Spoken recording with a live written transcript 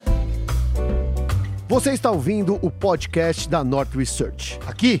Você está ouvindo o podcast da North Research.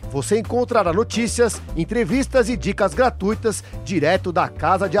 Aqui você encontrará notícias, entrevistas e dicas gratuitas direto da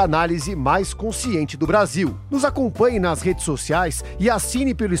casa de análise mais consciente do Brasil. Nos acompanhe nas redes sociais e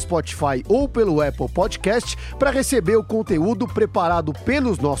assine pelo Spotify ou pelo Apple Podcast para receber o conteúdo preparado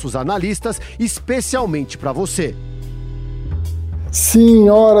pelos nossos analistas especialmente para você.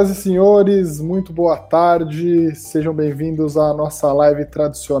 Senhoras e senhores, muito boa tarde, sejam bem-vindos à nossa live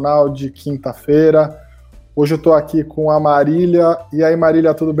tradicional de quinta-feira. Hoje eu estou aqui com a Marília. E aí,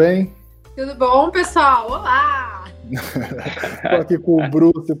 Marília, tudo bem? Tudo bom, pessoal? Olá! Estou aqui com o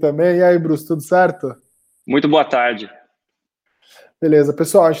Bruce também. E aí, Bruce, tudo certo? Muito boa tarde. Beleza,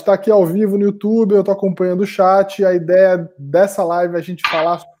 pessoal, a gente está aqui ao vivo no YouTube, eu estou acompanhando o chat. A ideia dessa live é a gente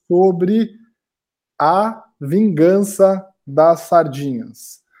falar sobre a vingança das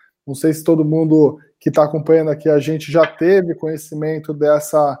sardinhas. Não sei se todo mundo que está acompanhando aqui a gente já teve conhecimento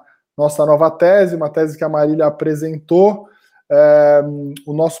dessa nossa nova tese, uma tese que a Marília apresentou.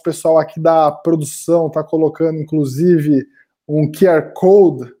 O nosso pessoal aqui da produção está colocando, inclusive, um QR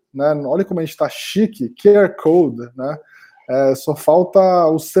Code, né? Olha como a gente está chique, QR Code, né? Só falta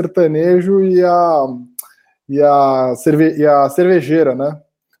o sertanejo e a cervejeira, né?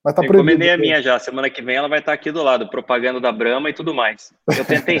 Mas tá proibido. Encomendei a minha já, semana que vem ela vai estar aqui do lado, propaganda da Brahma e tudo mais. Eu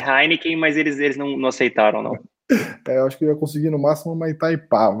tentei Heineken, mas eles não aceitaram, não. Eu acho que eu ia conseguir no máximo uma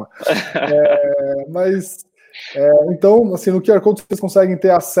Itaipava. Então, assim, no QR Code vocês conseguem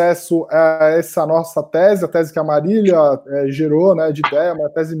ter acesso a essa nossa tese, a tese que a Marília gerou, né, de ideia, uma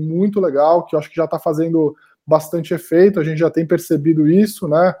tese muito legal, que eu acho que já está fazendo bastante efeito, a gente já tem percebido isso,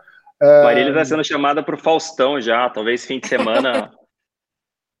 né? Marília está sendo chamada para o Faustão já, talvez fim de semana...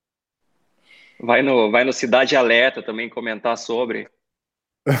 Vai no Cidade Alerta também comentar sobre.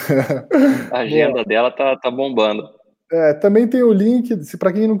 A agenda dela tá bombando. Também tem o link,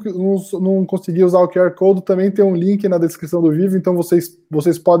 para quem não conseguir usar o QR Code, também tem um link na descrição do vídeo, então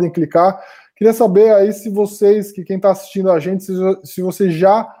vocês podem clicar. Queria saber aí se vocês, quem está assistindo a gente, se vocês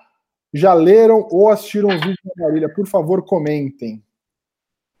já leram ou assistiram o vídeo da Marília, por favor, comentem.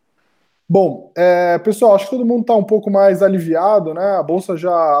 Bom, pessoal, acho que todo mundo está um pouco mais aliviado, né? A Bolsa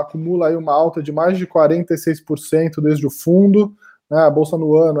já acumula aí uma alta de mais de 46% desde o fundo, né? A Bolsa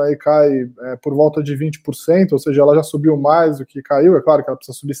no ano aí cai por volta de 20%, ou seja, ela já subiu mais do que caiu. É claro que ela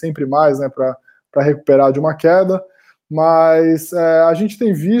precisa subir sempre mais, né, para recuperar de uma queda, mas a gente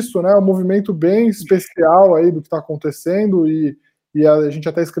tem visto, né, um movimento bem especial aí do que está acontecendo e a gente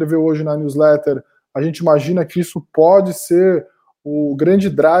até escreveu hoje na newsletter, a gente imagina que isso pode ser o grande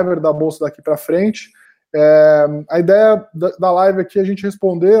driver da Bolsa daqui para frente. A ideia da live aqui é a gente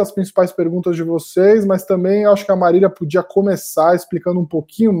responder as principais perguntas de vocês, mas também acho que a Marília podia começar explicando um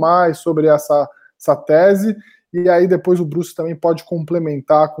pouquinho mais sobre essa tese, e aí depois o Bruce também pode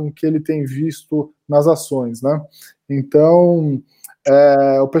complementar com o que ele tem visto nas ações, né? Então,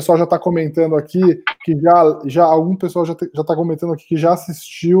 o pessoal já está comentando aqui que algum pessoal já está comentando aqui que já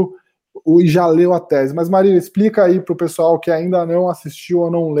assistiu e já leu a tese. Mas, Marília, explica aí para o pessoal que ainda não assistiu ou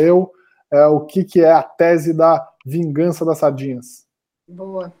não leu o que é a tese da vingança das sardinhas.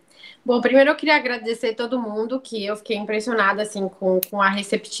 Boa. Bom, primeiro eu queria agradecer todo mundo, que eu fiquei impressionada assim, com a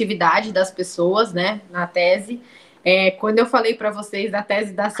receptividade das pessoas, né, na tese. Quando eu falei para vocês da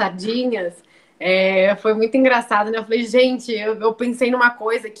tese das sardinhas, foi muito engraçado, né? Eu falei, gente, eu pensei numa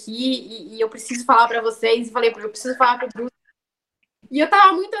coisa aqui e eu preciso falar para vocês. E falei, eu preciso falar para o Bruce. E eu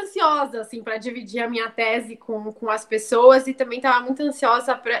estava muito ansiosa, assim, para dividir a minha tese com as pessoas e também estava muito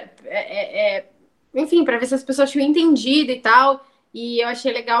ansiosa para, enfim, para ver se as pessoas tinham entendido e tal. E eu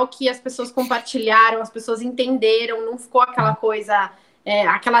achei legal que as pessoas compartilharam, as pessoas entenderam, não ficou aquela coisa,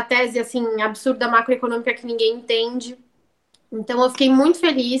 aquela tese, assim, absurda macroeconômica que ninguém entende. Então, eu fiquei muito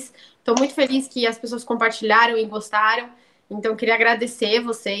feliz, estou muito feliz que as pessoas compartilharam e gostaram. Então, queria agradecer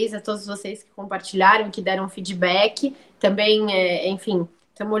vocês, a todos vocês que compartilharam, que deram feedback. Também, enfim,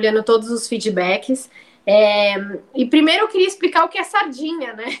 estamos olhando todos os feedbacks. E primeiro eu queria explicar o que é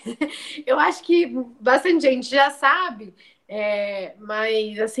sardinha, né? Eu acho que bastante gente já sabe,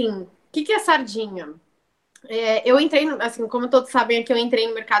 mas, assim, o que é sardinha? Eu entrei, assim, como todos sabem aqui, eu entrei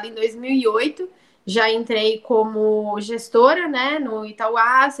no mercado em 2008. Já entrei como gestora, né, no Itaú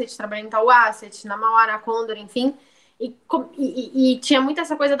Asset, trabalhei no Itaú Asset, na Mauá, na Condor, enfim. E tinha muito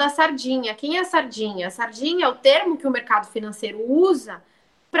essa coisa da sardinha. Quem é a sardinha? A sardinha é o termo que o mercado financeiro usa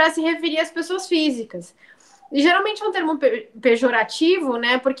para se referir às pessoas físicas. E geralmente é um termo pejorativo,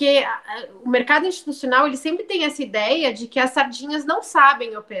 né? Porque o mercado institucional ele sempre tem essa ideia de que as sardinhas não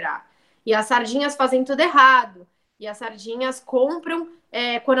sabem operar. E as sardinhas fazem tudo errado. E as sardinhas compram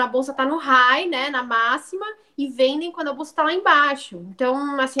quando a bolsa está no high, né, na máxima, e vendem quando a bolsa está lá embaixo.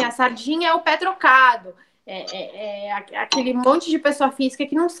 Então, assim, a sardinha é o pé trocado, aquele monte de pessoa física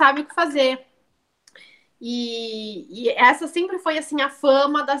que não sabe o que fazer. E essa sempre foi, assim, a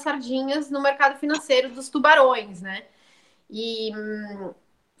fama das sardinhas no mercado financeiro, dos tubarões, né? E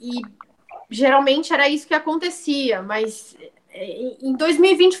geralmente era isso que acontecia, mas em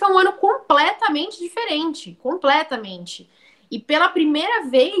 2020 foi um ano completamente diferente, completamente. E pela primeira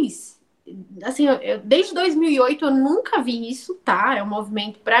vez, assim, desde 2008 eu nunca vi isso, tá? É um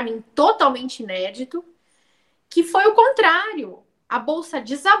movimento, para mim, totalmente inédito, que foi o contrário. A bolsa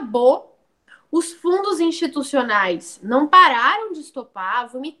desabou, os fundos institucionais não pararam de estopar,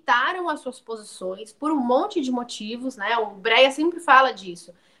 vomitaram as suas posições por um monte de motivos, né? O Breia sempre fala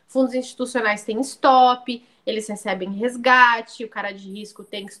disso. Fundos institucionais têm stop, eles recebem resgate, o cara de risco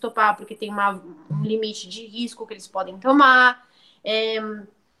tem que estopar porque tem um limite de risco que eles podem tomar.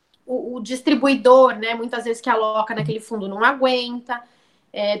 O distribuidor, né, muitas vezes que aloca naquele fundo não aguenta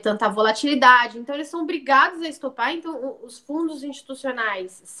tanta volatilidade. Então, eles são obrigados a estopar. Então, os fundos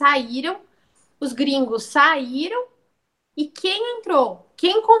institucionais saíram, os gringos saíram, e quem entrou?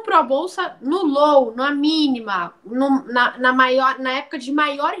 Quem comprou a bolsa no low, na mínima, na época de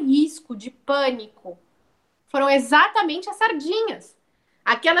maior risco, de pânico? Foram exatamente as sardinhas.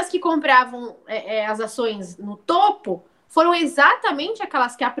 Aquelas que compravam as ações no topo foram exatamente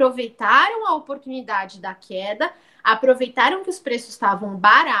aquelas que aproveitaram a oportunidade da queda, aproveitaram que os preços estavam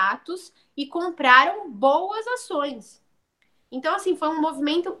baratos e compraram boas ações. Então, assim, foi um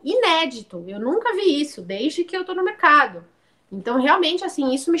movimento inédito. Eu nunca vi isso desde que eu estou no mercado. Então, realmente,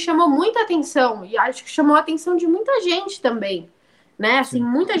 assim, isso me chamou muita atenção. E acho que chamou a atenção de muita gente também, né? Assim, Sim.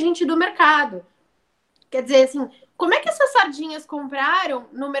 muita gente do mercado. Quer dizer, assim, como é que essas sardinhas compraram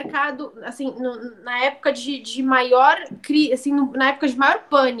no mercado, assim, na época de maior, assim, na época de maior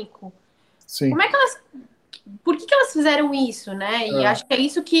pânico? Sim. Como é que elas... Por que elas fizeram isso, né? E acho que é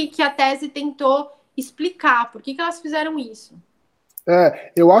isso que a tese tentou explicar. Por que elas fizeram isso?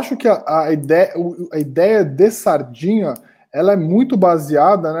 Eu acho que a ideia de sardinha ela é muito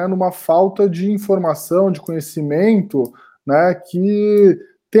baseada, né, numa falta de informação, de conhecimento, né, que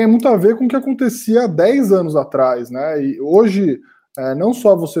tem muito a ver com o que acontecia há 10 anos atrás, né? E hoje não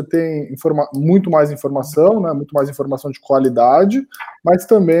só você tem muito mais informação, né, muito mais informação de qualidade, mas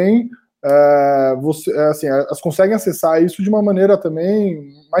também elas conseguem acessar isso de uma maneira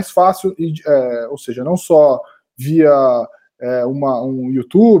também mais fácil, ou seja, não só via um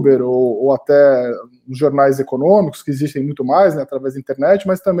youtuber ou até jornais econômicos, que existem muito mais, né, através da internet,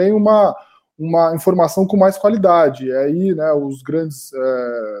 mas também uma informação com mais qualidade. E aí, né, os grandes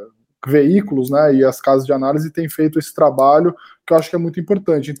veículos, né, e as casas de análise têm feito esse trabalho, que eu acho que é muito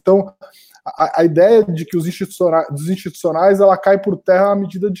importante. Então, a ideia de que os institucionais ela cai por terra à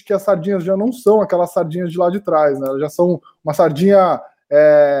medida de que as sardinhas já não são aquelas sardinhas de lá de trás, né? Elas já são uma sardinha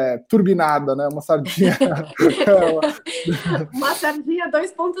turbinada, né? Uma sardinha... Uma sardinha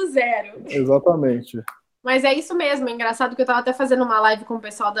 2.0. Exatamente. Mas é isso mesmo, é engraçado que eu estava até fazendo uma live com o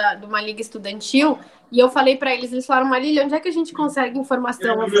pessoal de uma liga estudantil e eu falei para eles falaram, Marília, onde é que a gente consegue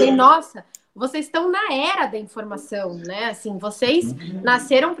informação? Eu falei, nossa, vocês estão na era da informação, né? Assim, vocês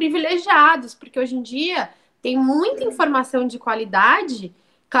nasceram privilegiados, porque hoje em dia tem muita informação de qualidade.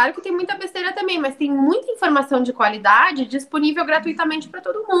 Claro que tem muita besteira também, mas tem muita informação de qualidade disponível gratuitamente para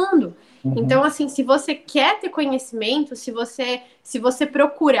todo mundo. Então, assim, se você quer ter conhecimento, se você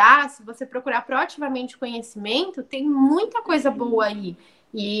procurar proativamente conhecimento, tem muita coisa boa aí.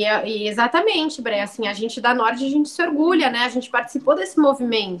 E exatamente, Bre, assim, a gente da Nord, a gente se orgulha, né? A gente participou desse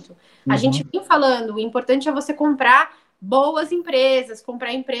movimento. A gente vem falando, o importante é você comprar boas empresas,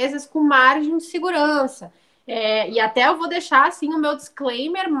 comprar empresas com margem de segurança. E até eu vou deixar assim o meu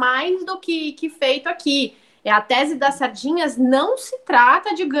disclaimer mais do que feito aqui. A tese das sardinhas não se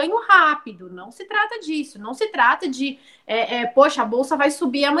trata de ganho rápido, não se trata disso, não se trata de, poxa, a bolsa vai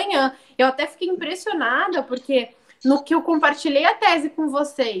subir amanhã. Eu até fiquei impressionada, porque no que eu compartilhei a tese com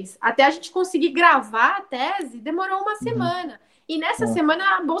vocês, até a gente conseguir gravar a tese, demorou uma semana. E nessa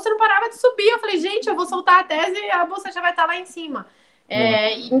semana a bolsa não parava de subir. Eu falei, gente, eu vou soltar a tese e a bolsa já vai estar lá em cima.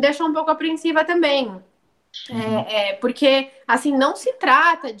 E me deixou um pouco apreensiva também. Porque, assim, não se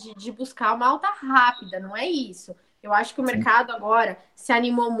trata de buscar uma alta rápida, não é isso. Eu acho que o mercado agora se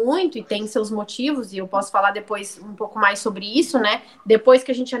animou muito e tem seus motivos, e eu posso falar depois um pouco mais sobre isso, né? Depois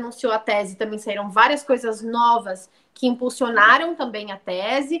que a gente anunciou a tese, também saíram várias coisas novas que impulsionaram também a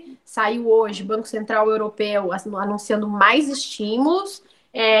tese. Saiu hoje Banco Central Europeu anunciando mais estímulos,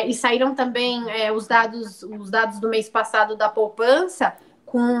 e saíram também os dados do mês passado da poupança,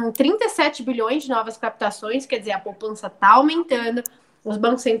 com 37 bilhões de novas captações, quer dizer, a poupança está aumentando. Os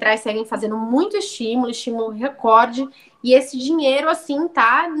bancos centrais seguem fazendo muito estímulo recorde, e esse dinheiro, assim,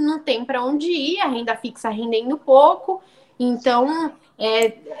 não tem para onde ir, a renda fixa rendendo pouco, então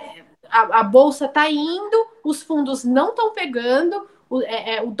a bolsa está indo, os fundos não estão pegando,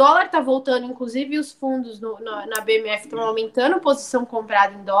 o dólar está voltando, inclusive os fundos na BMF estão aumentando posição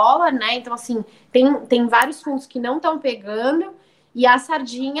comprada em dólar, né? Então, assim, tem vários fundos que não estão pegando, e a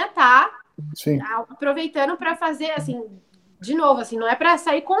sardinha está aproveitando para fazer, assim, de novo, assim, não é para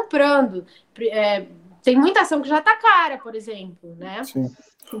sair comprando. Tem muita ação que já está cara, por exemplo, né? Sim.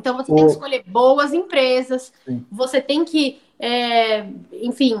 Então, você tem que escolher boas empresas, você tem que,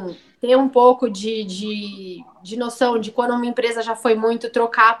 enfim, ter um pouco de noção de quando uma empresa já foi muito,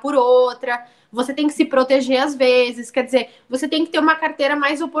 trocar por outra. Você tem que se proteger às vezes, quer dizer, você tem que ter uma carteira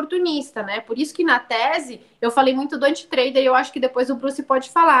mais oportunista, né? Por isso que na tese eu falei muito do anti-trader e eu acho que depois o Bruce pode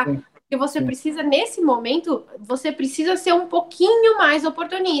falar. Porque você precisa, nesse momento, você precisa ser um pouquinho mais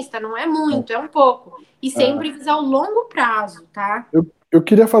oportunista, não é muito, é um pouco. E sempre visar o longo prazo, tá? Eu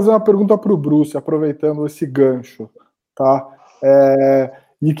queria fazer uma pergunta para o Bruce, aproveitando esse gancho, tá?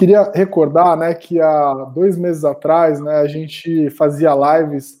 E queria recordar, né, que há 2 meses atrás, né, a gente fazia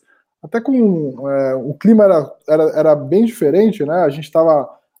lives, até com o clima era bem diferente, né? A gente estava,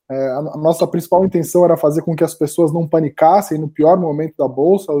 a nossa principal intenção era fazer com que as pessoas não panicassem no pior momento da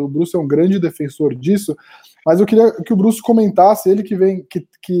bolsa. O Bruce é um grande defensor disso, mas eu queria que o Bruce comentasse, ele que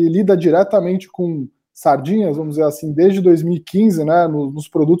lida diretamente com sardinhas, vamos dizer assim, desde 2015, né, nos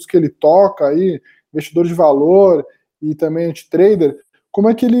produtos que ele toca aí, investidor de valor e também anti-trader, como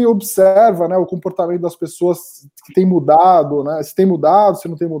é que ele observa, né, o comportamento das pessoas que tem mudado, né, se tem mudado, se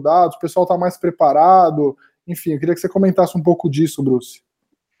não tem mudado, se o pessoal está mais preparado, enfim, eu queria que você comentasse um pouco disso, Bruce.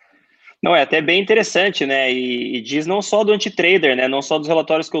 Não, é até bem interessante, né, e diz não só do anti-trader, né, não só dos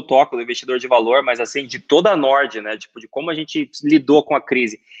relatórios que eu toco, do investidor de valor, mas assim, de toda a Nord, né, tipo, de como a gente lidou com a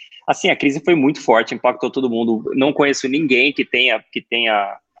crise. Assim, a crise foi muito forte, impactou todo mundo. Não conheço ninguém que tenha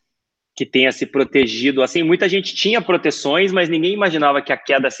se protegido. Assim, muita gente tinha proteções, mas ninguém imaginava que a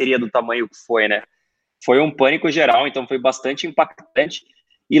queda seria do tamanho que foi, né? Foi um pânico geral, então foi bastante impactante.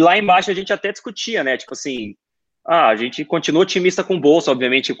 E lá embaixo a gente até discutia, né? Tipo assim, a gente continua otimista com bolsa,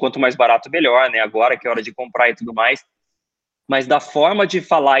 obviamente, quanto mais barato, melhor, né? Agora que é hora de comprar e tudo mais. Mas da forma de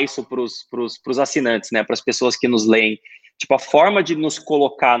falar isso para os assinantes, né? Para as pessoas que nos leem, tipo, a forma de nos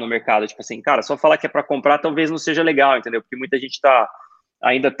colocar no mercado, tipo assim, cara, só falar que é para comprar talvez não seja legal, entendeu? Porque muita gente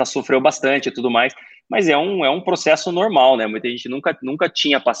ainda sofreu bastante e tudo mais, mas é um processo normal, né? Muita gente nunca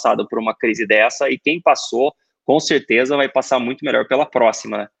tinha passado por uma crise dessa, e quem passou, com certeza vai passar muito melhor pela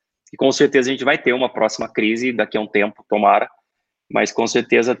próxima, né? E com certeza a gente vai ter uma próxima crise daqui a um tempo, tomara, mas com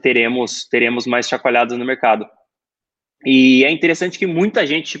certeza teremos mais chacoalhadas no mercado. E é interessante que muita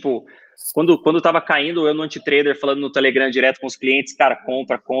gente, tipo, quando tava caindo, eu no anti-trader falando no Telegram direto com os clientes, cara,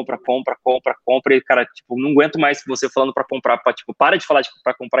 compra, e cara, tipo, não aguento mais você falando para comprar, tipo, para de falar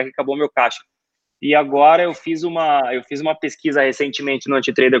para comprar que acabou meu caixa. E agora eu fiz uma pesquisa recentemente no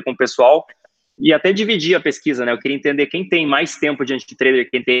anti-trader com o pessoal, e até dividi a pesquisa, né? Eu queria entender quem tem mais tempo de anti-trader,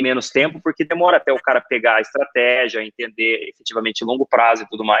 quem tem menos tempo, porque demora até o cara pegar a estratégia, entender efetivamente longo prazo e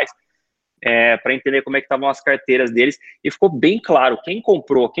tudo mais. Para entender como é que estavam as carteiras deles, e ficou bem claro, quem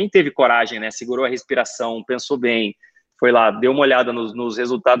comprou, quem teve coragem, né, segurou a respiração, pensou bem, foi lá, deu uma olhada nos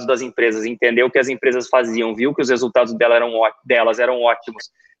resultados das empresas, entendeu o que as empresas faziam, viu que os resultados delas eram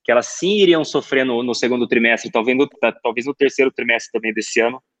ótimos, que elas sim iriam sofrer no segundo trimestre, talvez no terceiro trimestre também desse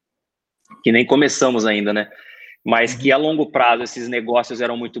ano, que nem começamos ainda, né, mas que a longo prazo esses negócios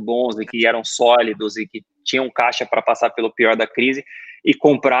eram muito bons e que eram sólidos e que tinham caixa para passar pelo pior da crise, e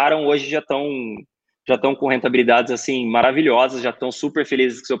compraram, hoje já estão com rentabilidades assim maravilhosas, já estão super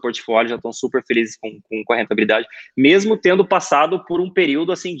felizes com seu portfólio, já estão super felizes com a rentabilidade, mesmo tendo passado por um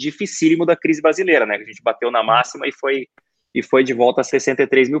período assim dificílimo da crise brasileira, né? A gente bateu na máxima e foi de volta a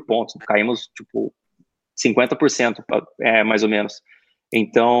 63 mil pontos, caímos tipo 50%, mais ou menos.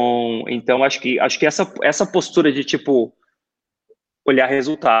 Então acho que essa postura de tipo olhar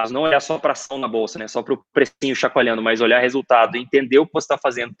resultados, não olhar só para ação na bolsa, né? Só para o precinho chacoalhando, mas olhar resultado, entender o que você está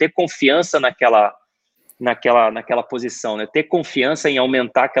fazendo, ter confiança naquela posição, né? Ter confiança em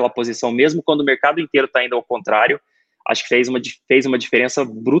aumentar aquela posição, mesmo quando o mercado inteiro está indo ao contrário. Acho que fez uma diferença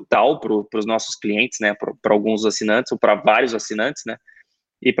brutal para os nossos clientes, né? Para alguns assinantes, ou para vários assinantes, né?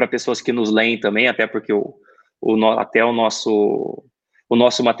 E para pessoas que nos leem também, até porque até o nosso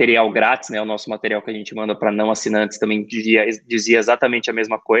material grátis, né, o nosso material que a gente manda para não assinantes também dizia exatamente a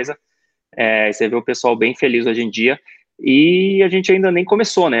mesma coisa. Você vê o pessoal bem feliz hoje em dia, e a gente ainda nem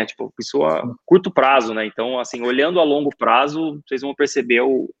começou, né, tipo, isso a curto prazo, né, então, assim, olhando a longo prazo, vocês vão perceber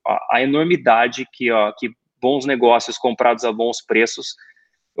a enormidade que bons negócios comprados a bons preços,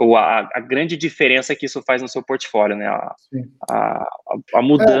 ou a grande diferença que isso faz no seu portfólio, né? A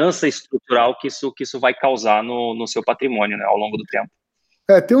mudança estrutural que isso vai causar no seu patrimônio, né, ao longo do tempo.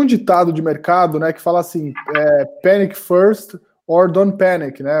 Tem um ditado de mercado, né, que fala assim, panic first or don't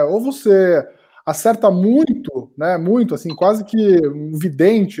panic, né? Ou você acerta muito, né, muito, assim, quase que um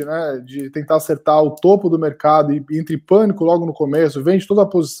vidente, né, de tentar acertar o topo do mercado e entre pânico logo no começo, vende toda a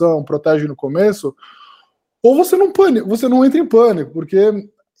posição, protege no começo, ou você não entra em pânico, porque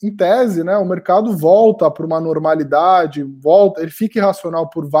em tese, né, o mercado volta para uma normalidade, ele fica irracional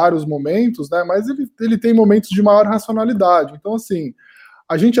por vários momentos, né, mas ele tem momentos de maior racionalidade. Então, assim,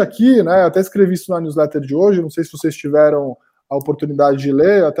 a gente aqui, né, até escrevi isso na newsletter de hoje, não sei se vocês tiveram a oportunidade de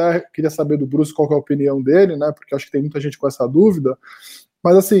ler, eu até queria saber do Bruce qual que é a opinião dele, né, porque acho que tem muita gente com essa dúvida,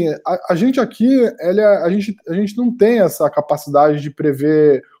 mas assim, a gente aqui, a gente não tem essa capacidade de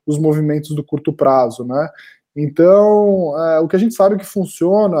prever os movimentos do curto prazo, né? Então, o que a gente sabe que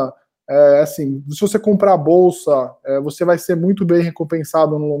funciona é assim, se você comprar a bolsa, você vai ser muito bem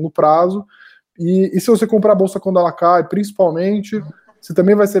recompensado no longo prazo, e se você comprar a bolsa quando ela cai, principalmente, você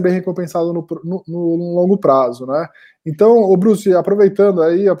também vai ser bem recompensado no longo prazo, né? Então, Bruce, aproveitando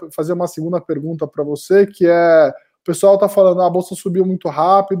aí, fazer uma segunda pergunta para você, que o pessoal está falando, a bolsa subiu muito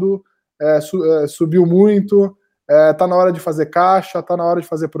rápido, subiu muito, está na hora de fazer caixa, está na hora de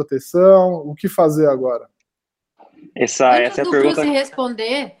fazer proteção, o que fazer agora? Antes essa é a do pergunta. Bruce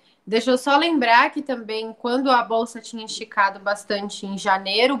responder, deixa eu só lembrar que também, quando a bolsa tinha esticado bastante em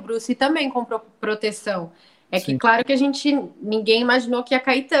janeiro, o Bruce também comprou proteção. Sim. Que claro que ninguém imaginou que ia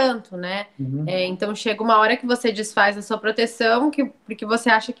cair tanto, né? Uhum. Então chega uma hora que você desfaz a sua proteção, porque você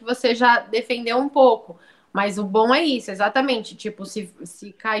acha que você já defendeu um pouco. Mas o bom é isso, exatamente. Tipo,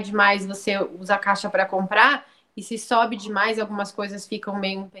 se cai demais, você usa a caixa para comprar, e se sobe demais, algumas coisas ficam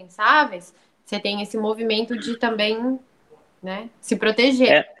meio impensáveis, você tem esse movimento de também, né, se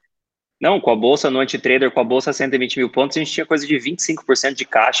proteger. Não, com a bolsa no anti-trader, com a bolsa 120 mil pontos, a gente tinha coisa de 25% de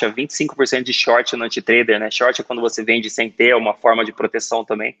caixa, 25% de short no anti-trader, né? Short é quando você vende sem ter uma forma de proteção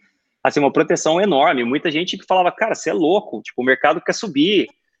também. Assim, uma proteção enorme. Muita gente falava, cara, você é louco, tipo, o mercado quer subir,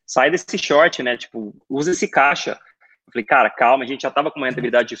 sai desse short, né? Tipo, usa esse caixa. Eu falei, cara, calma, a gente já tava com uma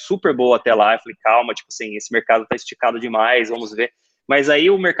rentabilidade super boa até lá. Eu falei, calma, tipo assim, esse mercado tá esticado demais, vamos ver. Mas aí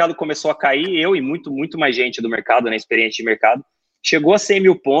o mercado começou a cair, eu e muito mais gente do mercado, né, experiente de mercado, chegou a 100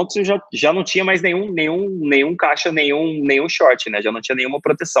 mil pontos e já não tinha mais nenhum caixa, nenhum short, né? Já não tinha nenhuma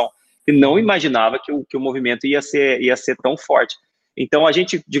proteção. E não imaginava que o movimento ia ser tão forte. Então, a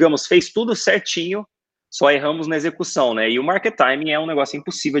gente, digamos, fez tudo certinho, só erramos na execução, né? E o market timing é um negócio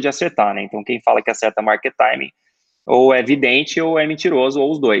impossível de acertar, né? Então, quem fala que acerta market timing ou é vidente ou é mentiroso,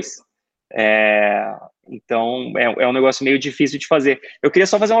 ou os dois. Então, é um negócio meio difícil de fazer. Eu queria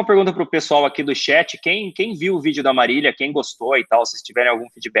só fazer uma pergunta para o pessoal aqui do chat. Quem viu o vídeo da Marília, quem gostou e tal, se tiverem algum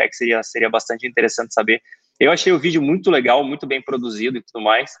feedback, seria bastante interessante saber. Eu achei o vídeo muito legal, muito bem produzido e tudo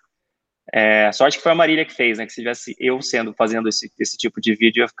mais. Sorte que foi a Marília que fez, né? Que se tivesse eu fazendo esse tipo de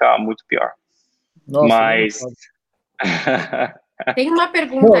vídeo, ia ficar muito pior. Nossa, mas... Tem uma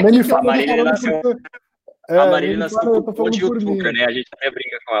pergunta aqui que a Marília nasceu... A Marília nasceu com um monte de youtuber, né? A gente até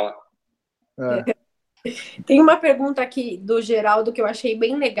brinca com ela. Tem uma pergunta aqui do Geraldo que eu achei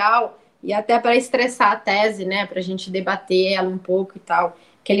bem legal, e até para estressar a tese, né, para a gente debater ela um pouco e tal,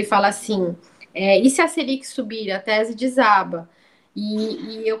 que ele fala assim, e se a Selic subir, a tese desaba?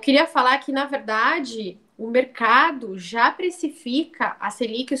 E eu queria falar que, na verdade, o mercado já precifica a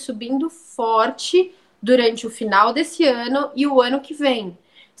Selic subindo forte durante o final desse ano e o ano que vem.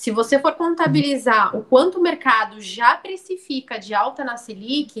 Se você for contabilizar o quanto o mercado já precifica de alta na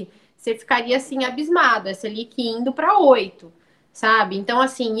Selic, você ficaria, assim, abismado. A Selic indo para 8, sabe? Então,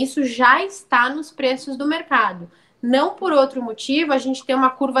 assim, isso já está nos preços do mercado. Não por outro motivo a gente tem uma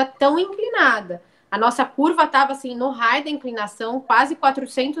curva tão inclinada. A nossa curva estava, assim, no high da inclinação, quase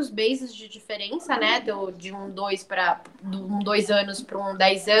 400 bases de diferença, né? De um 2 anos para um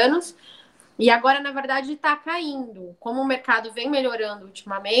 10 anos. E agora, na verdade, está caindo. Como o mercado vem melhorando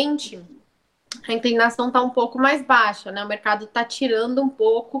ultimamente, a inclinação está um pouco mais baixa, né? O mercado está tirando um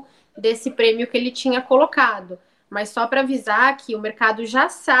pouco desse prêmio que ele tinha colocado. Mas só para avisar que o mercado já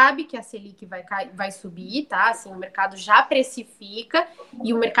sabe que a Selic vai subir, tá? Assim, o mercado já precifica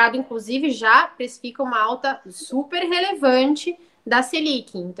e o mercado, inclusive, já precifica uma alta super relevante da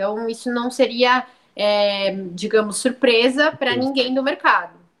Selic. Então, isso não seria, digamos, surpresa para ninguém do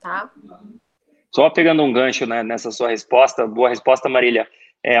mercado, tá? Só pegando um gancho, né, nessa sua resposta, boa resposta, Marília.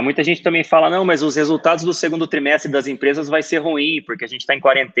 Muita gente também fala, não, mas os resultados do segundo trimestre das empresas vai ser ruim, porque a gente está em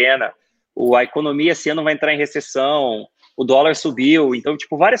quarentena, a economia esse ano vai entrar em recessão, o dólar subiu. Então,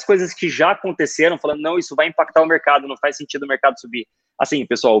 tipo, várias coisas que já aconteceram, falando, não, isso vai impactar o mercado, não faz sentido o mercado subir. Assim,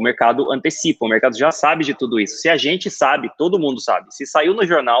 pessoal, o mercado antecipa, o mercado já sabe de tudo isso. Se a gente sabe, todo mundo sabe. Se saiu no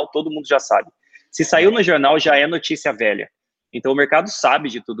jornal, todo mundo já sabe. Se saiu no jornal, já é notícia velha. Então, o mercado sabe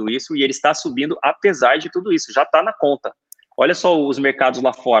de tudo isso e ele está subindo apesar de tudo isso, já está na conta. Olha só os mercados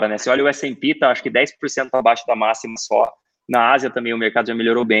lá fora, né? Você olha o S&P, tá acho que 10% abaixo da máxima só. Na Ásia também o mercado já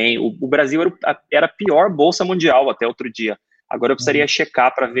melhorou bem. O Brasil era a pior bolsa mundial até outro dia. Agora eu precisaria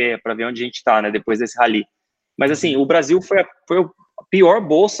checar para ver onde a gente está, né? Depois desse rally. Mas assim, o Brasil foi a pior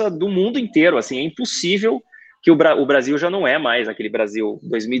bolsa do mundo inteiro. Assim, é impossível que o Brasil já não é mais aquele Brasil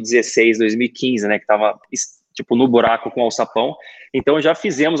 2016, 2015, né? Que estava tipo no buraco com o alçapão. Então já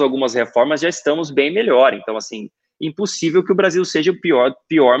fizemos algumas reformas, já estamos bem melhor. Então assim, impossível que o Brasil seja o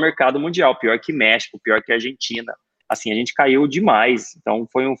pior mercado mundial, pior que México, pior que Argentina. Assim, a gente caiu demais. Então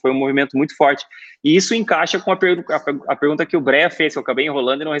foi um movimento muito forte. E isso encaixa com a pergunta que o Breia fez, que eu acabei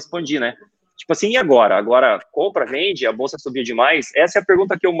enrolando e não respondi, né? Tipo assim, e agora? Agora compra, vende, a bolsa subiu demais? Essa é a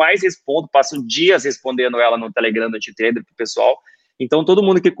pergunta que eu mais respondo, passo dias respondendo ela no Telegram do Antitrader pro pessoal. Então, todo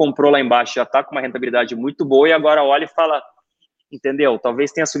mundo que comprou lá embaixo já está com uma rentabilidade muito boa e agora olha e fala, entendeu?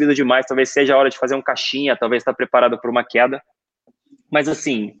 Talvez tenha subido demais, talvez seja a hora de fazer um caixinha, talvez está preparado para uma queda. Mas,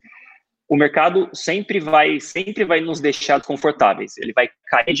 assim, o mercado sempre vai nos deixar desconfortáveis. Ele vai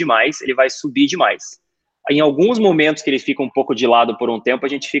cair demais, ele vai subir demais. Em alguns momentos que ele fica um pouco de lado por um tempo, a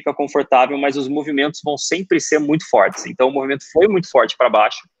gente fica confortável, mas os movimentos vão sempre ser muito fortes. Então, o movimento foi muito forte para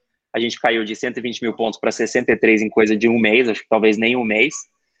baixo. A gente caiu de 120 mil pontos para 63 em coisa de um mês, acho que talvez nem um mês.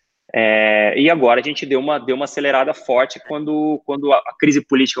 E agora a gente deu uma acelerada forte quando a crise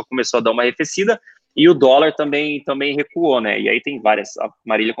política começou a dar uma arrefecida e o dólar também recuou, né? E aí tem várias. A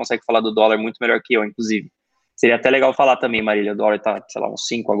Marília consegue falar do dólar muito melhor que eu, inclusive. Seria até legal falar também, Marília. O dólar tá, sei lá, uns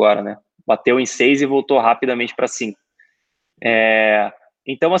 5 agora, né? Bateu em 6 e voltou rapidamente para 5.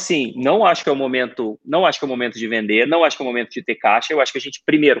 Então, assim, não acho que é o momento de vender, não acho que é o momento de ter caixa. Eu acho que a gente,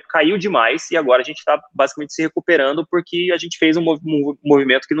 primeiro, caiu demais e agora a gente está basicamente se recuperando porque a gente fez um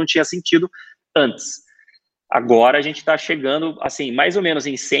movimento que não tinha sentido antes. Agora a gente está chegando, assim, mais ou menos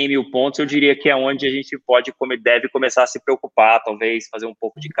em 100 mil pontos, eu diria que é onde a gente deve começar a se preocupar, talvez fazer um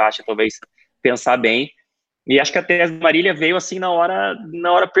pouco de caixa, talvez pensar bem. E acho que a tese da Marília veio assim na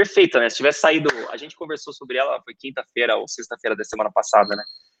hora perfeita, né? Se tivesse saído, a gente conversou sobre ela, foi quinta-feira ou sexta-feira da semana passada, né?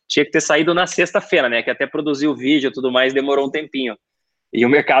 Tinha que ter saído na sexta-feira, né? Que até produzir o vídeo e tudo mais demorou um tempinho. E o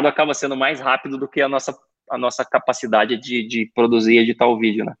mercado acaba sendo mais rápido do que a nossa capacidade de produzir e editar o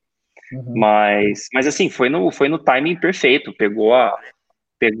vídeo, né? Uhum. Mas assim, foi no timing perfeito,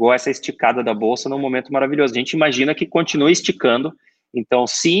 pegou essa esticada da bolsa num momento maravilhoso. A gente imagina que continue esticando. Então,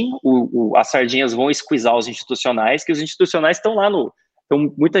 sim, as sardinhas vão esquisar os institucionais, que os institucionais estão lá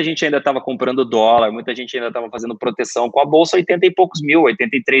Então, muita gente ainda estava comprando dólar, muita gente ainda estava fazendo proteção com a bolsa 80 e poucos mil,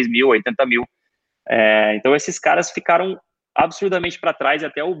 83 mil, 80 mil. Então, esses caras ficaram absurdamente para trás, e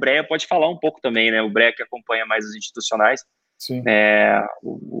até o Breia pode falar um pouco também, né? O Breia que acompanha mais os institucionais, sim.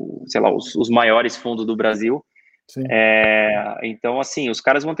 Sei lá, os maiores fundos do Brasil. Sim. Então, assim, os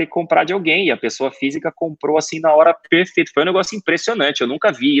caras vão ter que comprar de alguém, e a pessoa física comprou, assim, na hora perfeita. Foi um negócio impressionante, eu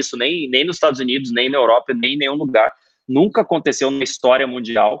nunca vi isso, nem nos Estados Unidos, nem na Europa, nem em nenhum lugar. Nunca aconteceu na história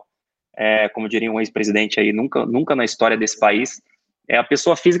mundial, como diria um ex-presidente aí, nunca na história desse país. A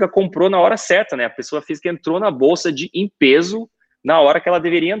pessoa física comprou na hora certa, né? A pessoa física entrou na bolsa em peso na hora que ela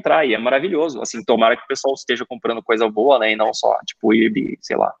deveria entrar, e é maravilhoso. Assim, tomara que o pessoal esteja comprando coisa boa, né? E não só, tipo, IRB,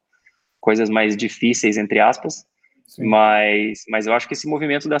 sei lá, coisas mais difíceis, entre aspas. Sim. Mas eu acho que esse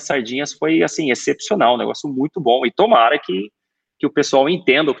movimento das sardinhas foi, assim, excepcional, um negócio muito bom, e tomara que o pessoal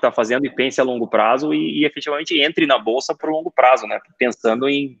entenda o que está fazendo e pense a longo prazo e efetivamente entre na bolsa por longo prazo, né, pensando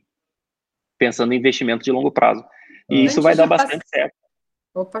em investimento de longo prazo. E isso vai dar bastante certo.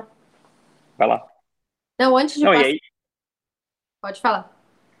 Opa. Vai lá. Não, antes de passar... Pode falar.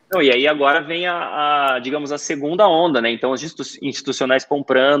 Não, e aí agora vem digamos, a segunda onda, né? Então, os institucionais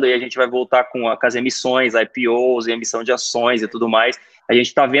comprando, e a gente vai voltar com as emissões, IPOs, e emissão de ações e tudo mais. A gente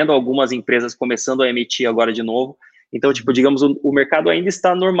está vendo algumas empresas começando a emitir agora de novo. Então, tipo, digamos, o mercado ainda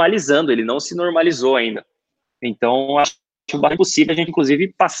está normalizando, ele não se normalizou ainda. Então, acho possível a gente,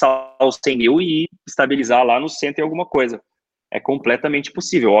 inclusive, passar os 100 mil e estabilizar lá no 100 e alguma coisa. É completamente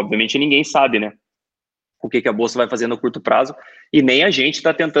possível. Obviamente, ninguém sabe, né? O que a bolsa vai fazer no curto prazo, e nem a gente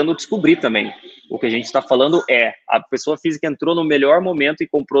está tentando descobrir também. O que a gente está falando a pessoa física entrou no melhor momento e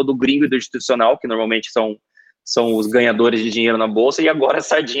comprou do gringo e do institucional, que normalmente são os ganhadores de dinheiro na bolsa, e agora as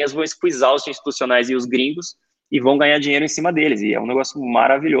sardinhas vão esquisar os institucionais e os gringos e vão ganhar dinheiro em cima deles, e é um negócio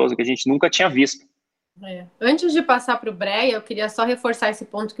maravilhoso que a gente nunca tinha visto. Antes de passar para o Breia, eu queria só reforçar esse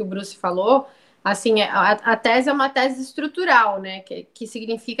ponto que o Bruce falou, Assim, a tese é uma tese estrutural, né? Que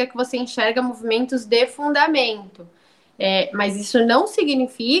significa que você enxerga movimentos de fundamento. Mas isso não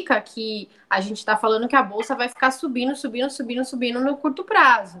significa que a gente está falando que a bolsa vai ficar subindo no curto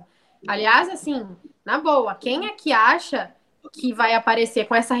prazo. Aliás, assim, na boa, quem é que acha que vai aparecer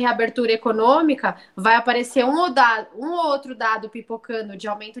com essa reabertura econômica, vai aparecer um ou outro dado pipocando de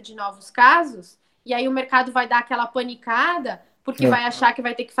aumento de novos casos, e aí o mercado vai dar aquela panicada porque vai achar que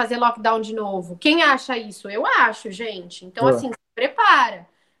vai ter que fazer lockdown de novo. Quem acha isso? Eu acho, gente. Então, assim, se prepara.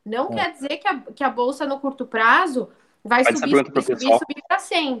 Não quer dizer que a bolsa no curto prazo vai subir para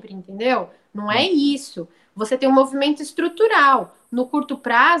sempre, entendeu? Não é isso. Você tem um movimento estrutural. No curto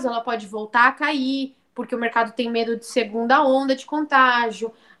prazo, ela pode voltar a cair, porque o mercado tem medo de segunda onda de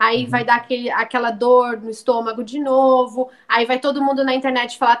contágio, aí vai dar aquela dor no estômago de novo, aí vai todo mundo na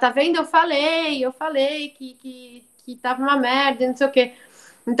internet falar, tá vendo? Eu falei que tava uma merda, não sei o quê.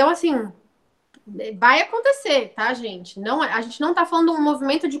 Então, assim, vai acontecer, tá, gente? Não, a gente não tá falando de um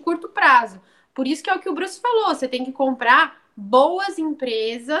movimento de curto prazo. Por isso que é o que o Bruce falou, você tem que comprar boas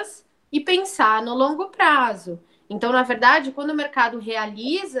empresas e pensar no longo prazo. Então, na verdade, quando o mercado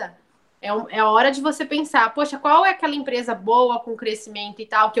realiza, é a hora de você pensar, poxa, qual é aquela empresa boa com crescimento e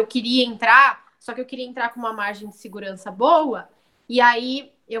tal, que eu queria entrar, só que eu queria entrar com uma margem de segurança boa, e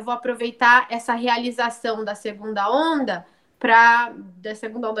aí eu vou aproveitar essa realização da segunda onda da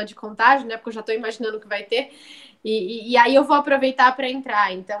segunda onda de contágio, né? Porque eu já estou imaginando o que vai ter. E aí eu vou aproveitar para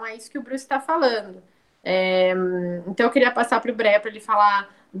entrar. Então é isso que o Bruce está falando. Então eu queria passar para o Bré para ele falar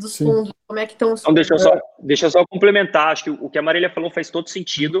dos fundos, como é que estão os fundos. Deixa eu só complementar. Acho que o que a Marília falou faz todo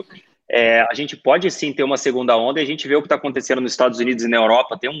sentido. A gente pode sim ter uma segunda onda e a gente vê o que está acontecendo nos Estados Unidos e na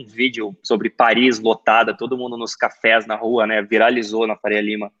Europa. Tem um vídeo sobre Paris lotada, todo mundo nos cafés na rua, né? Viralizou na Faria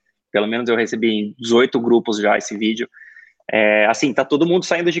Lima. Pelo menos eu recebi em 18 grupos já esse vídeo. Assim, tá todo mundo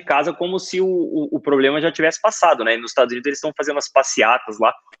saindo de casa como se o problema já tivesse passado, né? Nos Estados Unidos eles estão fazendo as passeatas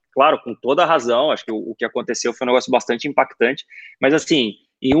lá, claro, com toda a razão. Acho que o que aconteceu foi um negócio bastante impactante, mas assim,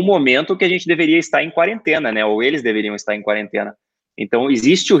 em um momento que a gente deveria estar em quarentena, né? Ou eles deveriam estar em quarentena. Então,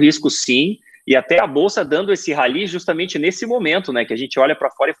 existe o risco sim, e até a Bolsa dando esse rally justamente nesse momento, né? Que a gente olha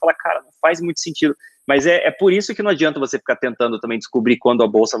para fora e fala, cara, não faz muito sentido. Mas é por isso que não adianta você ficar tentando também descobrir quando a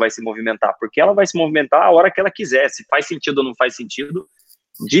Bolsa vai se movimentar, porque ela vai se movimentar a hora que ela quiser. Se faz sentido ou não faz sentido,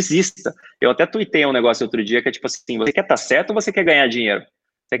 desista. Eu até tuitei um negócio outro dia que é tipo assim, você quer estar certo ou você quer ganhar dinheiro?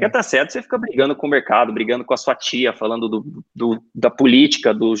 Você quer estar certo, você fica brigando com o mercado, brigando com a sua tia, falando da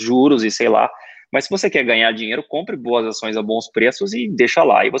política, dos juros e sei lá. Mas se você quer ganhar dinheiro, compre boas ações a bons preços e deixa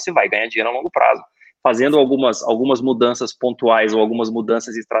lá, e você vai ganhar dinheiro a longo prazo. Fazendo algumas mudanças pontuais ou algumas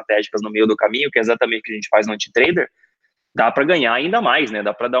mudanças estratégicas no meio do caminho, que é exatamente o que a gente faz no anti-trader, dá para ganhar ainda mais, né?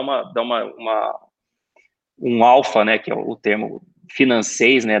 Dá para dar um alfa, né? Que é o termo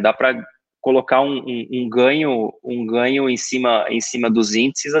financeiro, né? Dá para colocar um ganho em cima dos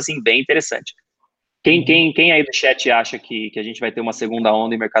índices, assim, bem interessante. Quem aí do chat acha que a gente vai ter uma segunda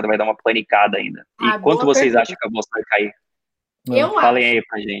onda e o mercado vai dar uma panicada ainda? E quanto vocês acham que a bolsa vai cair? Falem aí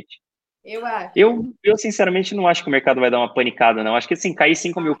pra gente. Eu acho. Eu sinceramente não acho que o mercado vai dar uma panicada, não. Acho que assim, cair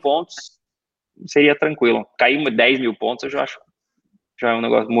 5 mil pontos seria tranquilo. Cair 10 mil pontos, eu já acho já é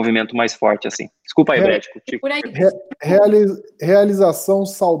um movimento mais forte, assim. Desculpa aí, Brett. Realização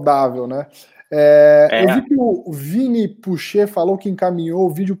saudável, né? Eu vi que o Vini Pucher falou que encaminhou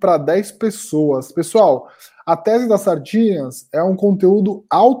o vídeo para 10 pessoas. Pessoal, a tese das sardinhas é um conteúdo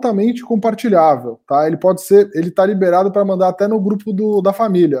altamente compartilhável, tá? Ele está liberado para mandar até no grupo da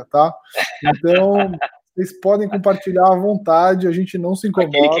família, tá? Então, vocês podem compartilhar à vontade, a gente não se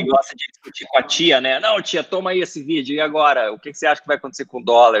incomoda. Aquele que gosta de discutir com a tia, né? Não, tia, toma aí esse vídeo, e agora? O que você acha que vai acontecer com o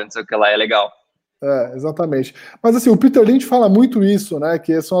dólar? Não sei o que lá, é legal. Exatamente. Mas assim, o Peter Lynch fala muito isso, né?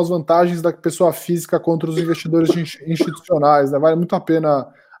 Que são as vantagens da pessoa física contra os investidores institucionais, né? Vale muito a pena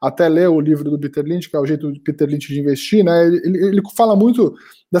até ler o livro do Peter Lynch, que é o jeito do Peter Lynch de investir, né? Ele fala muito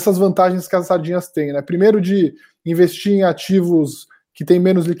dessas vantagens que as sardinhas têm, né? Primeiro, de investir em ativos que têm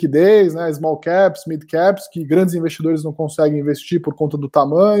menos liquidez, né? Small caps, mid caps, que grandes investidores não conseguem investir por conta do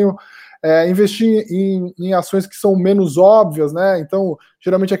tamanho. Investir em ações que são menos óbvias, né? Então,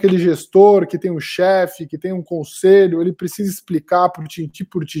 geralmente aquele gestor que tem um chefe, que tem um conselho, ele precisa explicar por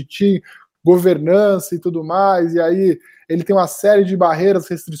tintim, governança e tudo mais, e aí ele tem uma série de barreiras,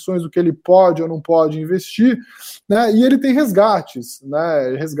 restrições do que ele pode ou não pode investir, né? E ele tem resgates,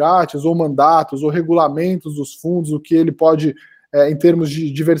 né? Resgates ou mandatos ou regulamentos dos fundos, o que ele pode, em termos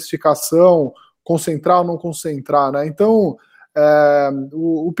de diversificação, concentrar ou não concentrar, né? Então,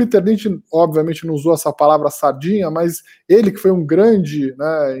 o Peter Lynch, obviamente, não usou essa palavra sardinha, mas ele, que foi um grande,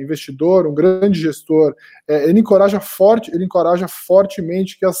 né, investidor, um grande gestor, ele encoraja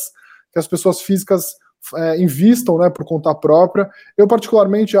fortemente que as pessoas físicas invistam, né, por conta própria. Eu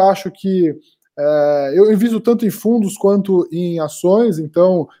particularmente acho que eu invisto tanto em fundos quanto em ações,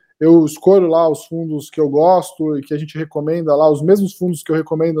 então eu escolho lá os fundos que eu gosto e que a gente recomenda lá, os mesmos fundos que eu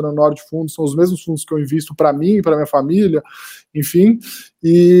recomendo na Nord Fundos, são os mesmos fundos que eu invisto para mim e para minha família, enfim.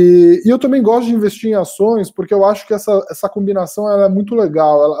 E eu também gosto de investir em ações, porque eu acho que essa combinação ela é muito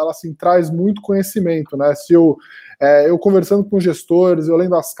legal, ela assim, traz muito conhecimento, né? Se eu conversando com gestores, eu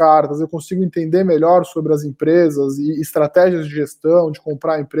lendo as cartas, eu consigo entender melhor sobre as empresas e estratégias de gestão, de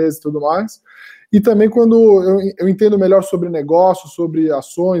comprar empresas e tudo mais. E também quando eu entendo melhor sobre negócios, sobre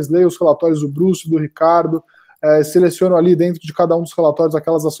ações, leio os relatórios do Bruce, do Ricardo, seleciono ali dentro de cada um dos relatórios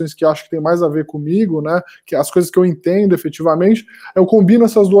aquelas ações que acho que tem mais a ver comigo, né? Que as coisas que eu entendo efetivamente. Eu combino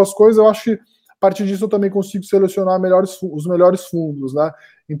essas duas coisas, eu acho que a partir disso eu também consigo selecionar os melhores fundos, né?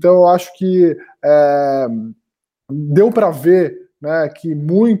 Então eu acho que deu para ver, né, que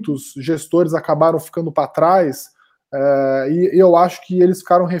muitos gestores acabaram ficando para trás, e eu acho que eles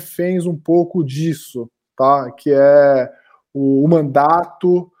ficaram reféns um pouco disso, tá? Que é o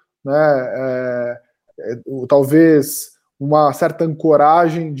mandato, né? Talvez uma certa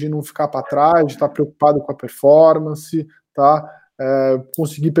ancoragem de não ficar para trás, de estar preocupado com a performance, tá?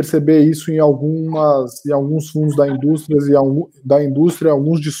 Conseguir perceber isso em alguns fundos da indústria, em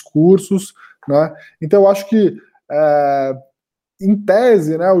alguns discursos, né? Então eu acho que em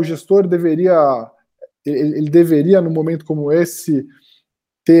tese, né, o gestor ele deveria, num momento como esse,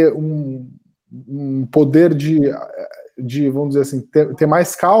 ter um poder de, vamos dizer assim, ter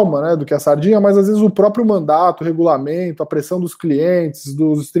mais calma, né, do que a sardinha, mas às vezes o próprio mandato, o regulamento, a pressão dos clientes,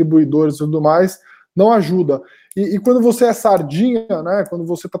 dos distribuidores e tudo mais, não ajuda. E quando você é sardinha, né, quando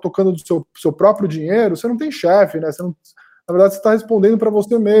você está tocando do seu próprio dinheiro, você não tem chefe, né, na verdade, você está respondendo para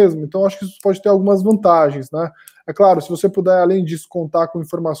você mesmo. Então, acho que isso pode ter algumas vantagens, né? É claro, se você puder, além disso, contar com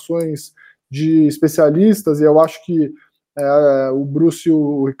informações de especialistas, e eu acho que o Bruce,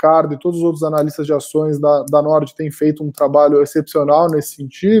 o Ricardo e todos os outros analistas de ações da Nord têm feito um trabalho excepcional nesse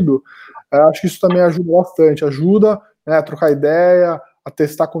sentido, acho que isso também ajuda bastante. Ajuda, né, a trocar ideia, a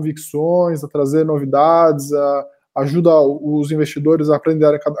testar convicções, a trazer novidades, ajuda os investidores a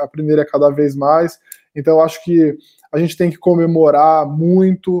aprenderem cada vez mais. Então, eu acho que a gente tem que comemorar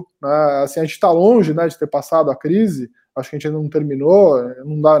muito, né? Assim, a gente está longe, né, de ter passado a crise, acho que a gente ainda não terminou,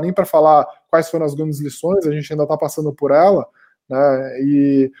 não dá nem para falar quais foram as grandes lições, a gente ainda está passando por ela,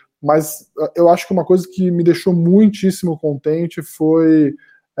 né? Mas eu acho que uma coisa que me deixou muitíssimo contente foi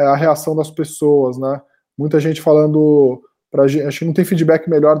a reação das pessoas, né? Muita gente falando pra gente, acho que não tem feedback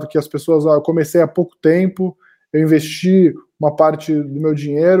melhor do que as pessoas, eu comecei há pouco tempo, eu investi uma parte do meu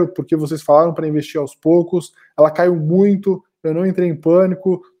dinheiro, porque vocês falaram para investir aos poucos, ela caiu muito, eu não entrei em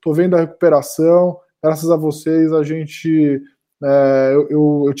pânico, estou vendo a recuperação, graças a vocês a gente,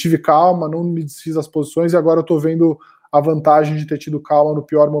 eu tive calma, não me desfiz das posições e agora eu estou vendo a vantagem de ter tido calma no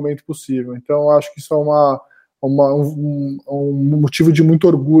pior momento possível. Então eu acho que isso é um motivo de muito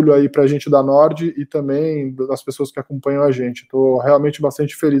orgulho aí para a gente da Nord e também das pessoas que acompanham a gente. Estou realmente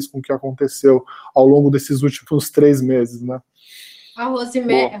bastante feliz com o que aconteceu ao longo desses últimos 3 meses, né? A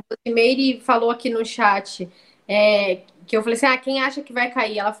Rosimeire falou aqui no chat que eu falei assim, quem acha que vai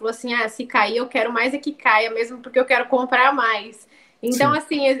cair? Ela falou assim, se cair eu quero mais que caia, mesmo porque eu quero comprar mais. Então, Sim.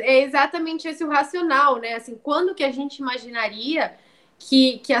 Assim, é exatamente esse o racional, né? Assim, quando que a gente imaginaria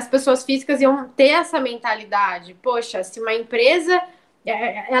que as pessoas físicas iam ter essa mentalidade? Poxa, se uma empresa...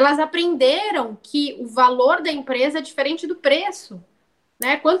 Elas aprenderam que o valor da empresa é diferente do preço,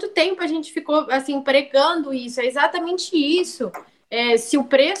 né? Quanto tempo a gente ficou, assim, pregando isso? É exatamente isso. Se o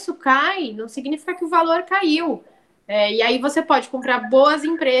preço cai, não significa que o valor caiu. E aí você pode comprar boas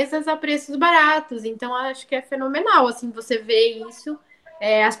empresas a preços baratos. Então, acho que é fenomenal, assim, você vê isso,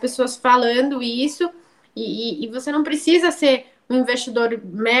 as pessoas falando isso, e você não precisa ser um investidor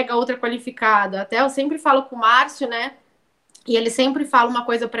mega ultra qualificado. Até eu sempre falo com o Márcio, né? E ele sempre fala uma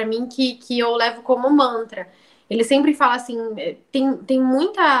coisa para mim que eu levo como mantra. Ele sempre fala assim, tem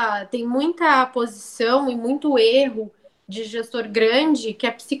muita posição e muito erro de gestor grande que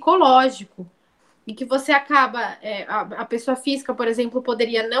é psicológico. E que você acaba, a pessoa física, por exemplo,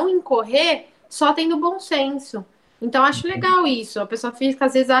 poderia não incorrer só tendo bom senso. Então, acho legal isso. A pessoa física,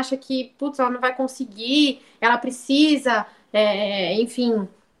 às vezes, acha que, putz, ela não vai conseguir, ela precisa, enfim,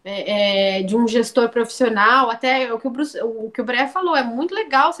 de um gestor profissional. Até o que o Bré falou, é muito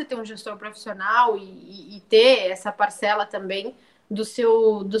legal você ter um gestor profissional e ter essa parcela também do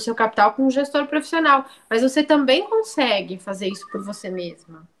seu capital com um gestor profissional. Mas você também consegue fazer isso por você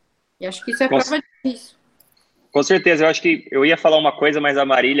mesma. E acho que isso é prova disso. Com certeza, eu acho que eu ia falar uma coisa, mas a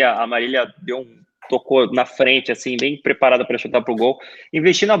Marília deu um tocou na frente, assim, bem preparada para chutar pro gol.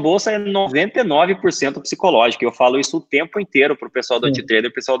 Investir na bolsa é 99% psicológico. Eu falo isso o tempo inteiro pro pessoal do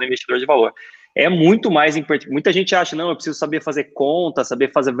anti-trader, pessoal do investidor de valor. É muito mais importante. Muita gente acha, não, eu preciso saber fazer conta,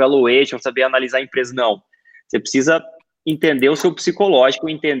 saber fazer valuation, saber analisar a empresa. Não. Você precisa entender o seu psicológico,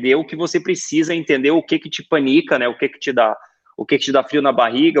 entender o que você precisa, entender o que te panica, né? O que te dá frio na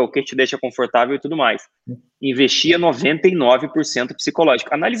barriga, o que te deixa confortável e tudo mais. Investir é 99%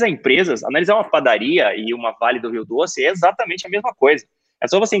 psicológico. Analisar empresas, analisar uma padaria e uma Vale do Rio Doce é exatamente a mesma coisa. É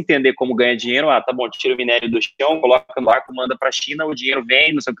só você entender como ganha dinheiro. Ah, tá bom, tira o minério do chão, coloca no barco, manda para a China, o dinheiro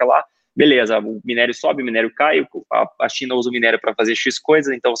vem, não sei o que lá. Beleza, o minério sobe, o minério cai, a China usa o minério para fazer X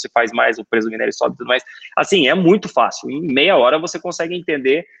coisas, então você faz mais, o preço do minério sobe e tudo mais. Assim, é muito fácil. Em meia hora você consegue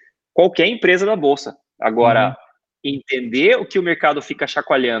entender qualquer empresa da Bolsa. Agora, entender o que o mercado fica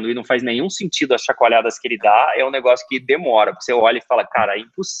chacoalhando e não faz nenhum sentido as chacoalhadas que ele dá, é um negócio que demora. Você olha e fala, cara, é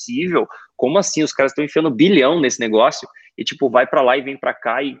impossível. Como assim? Os caras estão enfiando bilhão nesse negócio e, tipo, vai para lá e vem para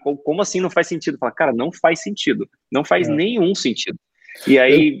cá e como assim não faz sentido? Fala, cara, não faz sentido. Não faz nenhum sentido. E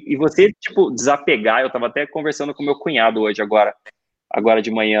aí, e você, tipo, desapegar, eu tava até conversando com meu cunhado hoje, agora de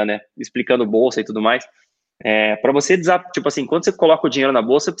manhã, né, explicando bolsa e tudo mais, para você, tipo assim, quando você coloca o dinheiro na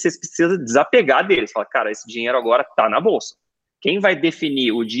bolsa, você precisa desapegar dele, você fala, cara, esse dinheiro agora tá na bolsa. Quem vai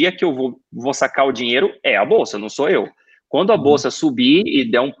definir o dia que eu vou sacar o dinheiro é a bolsa, não sou eu. Quando a bolsa subir e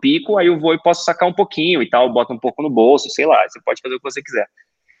der um pico, aí eu vou e posso sacar um pouquinho e tal, bota um pouco no bolso, sei lá, você pode fazer o que você quiser.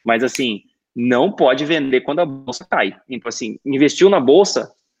 Mas assim, não pode vender quando a bolsa cai. Então, assim, investiu na bolsa,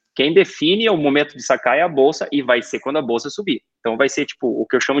 quem define o momento de sacar é a bolsa e vai ser quando a bolsa subir. Então, vai ser, tipo, o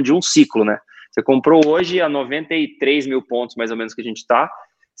que eu chamo de um ciclo, né? Você comprou hoje a 93 mil pontos, mais ou menos, que a gente tá.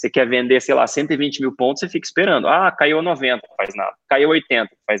 Você quer vender, sei lá, 120 mil pontos, você fica esperando. Ah, caiu a 90, não faz nada. Caiu a 80, não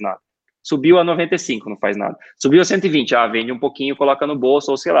faz nada. Subiu a 95, não faz nada. Subiu a 120, vende um pouquinho, coloca no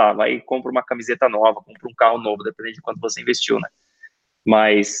bolso, ou sei lá, vai e compra uma camiseta nova, compra um carro novo, dependendo de quanto você investiu, né?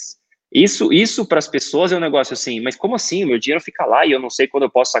 Mas isso para as pessoas é um negócio assim, mas como assim? O meu dinheiro fica lá e eu não sei quando eu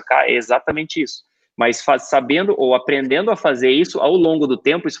posso sacar? É exatamente isso. Mas sabendo ou aprendendo a fazer isso ao longo do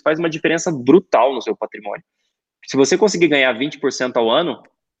tempo, isso faz uma diferença brutal no seu patrimônio. Se você conseguir ganhar 20% ao ano,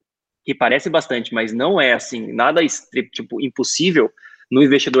 que parece bastante, mas não é assim, nada tipo impossível. No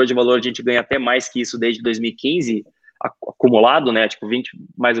investidor de valor a gente ganha até mais que isso desde 2015, acumulado, né? Tipo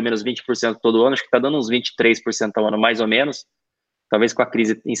mais ou menos 20% todo ano, acho que está dando uns 23% ao ano, mais ou menos. Talvez com a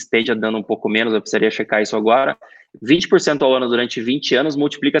crise esteja dando um pouco menos, eu precisaria checar isso agora. 20% ao ano durante 20 anos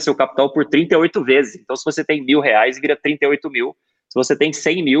multiplica seu capital por 38 vezes. Então, se você tem R$1.000, vira 38 mil. Se você tem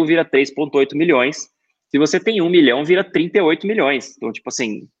 100 mil, vira 3,8 milhões. Se você tem 1 milhão, vira 38 milhões. Então, tipo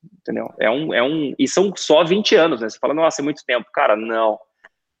assim, entendeu? E são só 20 anos, né? Você fala, nossa, é muito tempo. Cara, não.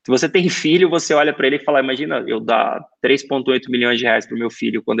 Se você tem filho, você olha para ele e fala, imagina, eu dar 3,8 milhões de reais pro meu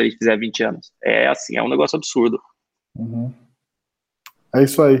filho quando ele fizer 20 anos. É assim, é um negócio absurdo. É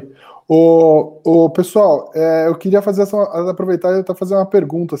isso aí. Pessoal, eu queria aproveitar e fazer uma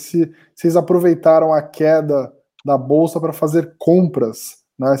pergunta, se vocês aproveitaram a queda da Bolsa para fazer compras,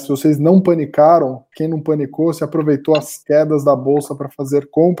 né? Se vocês não panicaram, quem não panicou, se aproveitou as quedas da Bolsa para fazer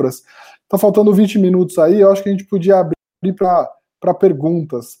compras. Tá faltando 20 minutos aí, eu acho que a gente podia abrir para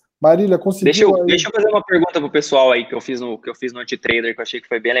perguntas. Marília, conseguiu? Deixa eu fazer uma pergunta pro pessoal aí que eu fiz no Antitrader, que eu achei que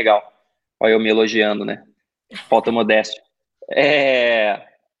foi bem legal. Olha eu me elogiando, né? Falta modéstia.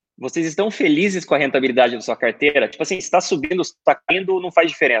 Vocês estão felizes com a rentabilidade da sua carteira? Tipo assim, se está subindo, se está caindo, não faz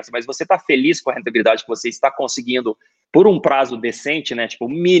diferença, mas você está feliz com a rentabilidade que você está conseguindo por um prazo decente, né? Tipo,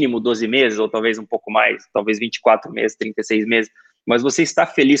 mínimo 12 meses, ou talvez um pouco mais, talvez 24 meses, 36 meses, mas você está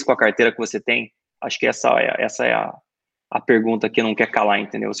feliz com a carteira que você tem? Acho que essa é a pergunta que não quer calar,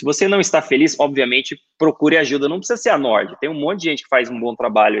 entendeu? Se você não está feliz, obviamente, procure ajuda. Não precisa ser a Nord. Tem um monte de gente que faz um bom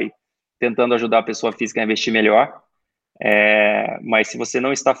trabalho aí, tentando ajudar a pessoa física a investir melhor. Mas se você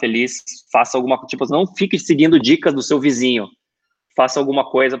não está feliz, faça alguma coisa, tipo, não fique seguindo dicas do seu vizinho, faça alguma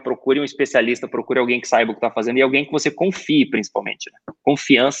coisa, procure um especialista, procure alguém que saiba o que está fazendo e alguém que você confie, principalmente, né?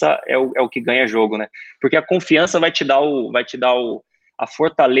 Confiança é o que ganha jogo, né? Porque a confiança vai te dar a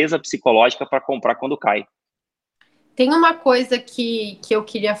fortaleza psicológica para comprar quando cai. Tem uma coisa que eu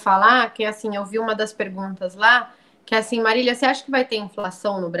queria falar, que assim, eu vi uma das perguntas lá, que é assim, Marília, você acha que vai ter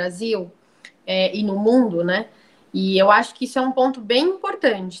inflação no Brasil e no mundo, né? E eu acho que isso é um ponto bem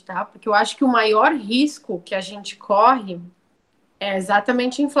importante, tá? Porque eu acho que o maior risco que a gente corre é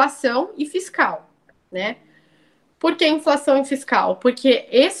exatamente inflação e fiscal, né? Por que inflação e fiscal? Porque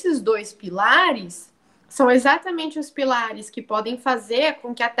esses dois pilares são exatamente os pilares que podem fazer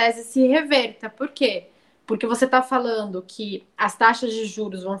com que a tese se reverta. Por quê? Porque você está falando que as taxas de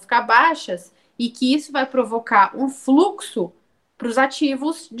juros vão ficar baixas e que isso vai provocar um fluxo para os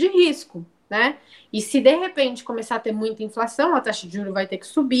ativos de risco, né? E se de repente começar a ter muita inflação, a taxa de juros vai ter que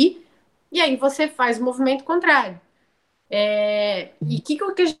subir, e aí você faz o movimento contrário. E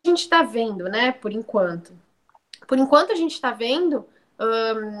o que a gente está vendo, né, por enquanto? Por enquanto a gente está vendo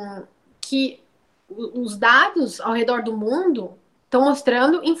que os dados ao redor do mundo estão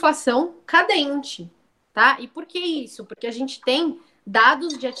mostrando inflação cadente, tá? E por que isso? Porque a gente tem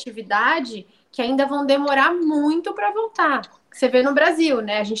dados de atividade que ainda vão demorar muito para voltar. Você vê no Brasil,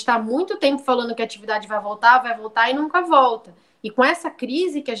 né? A gente está há muito tempo falando que a atividade vai voltar e nunca volta. E com essa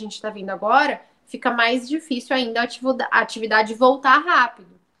crise que a gente está vendo agora, fica mais difícil ainda a atividade voltar rápido.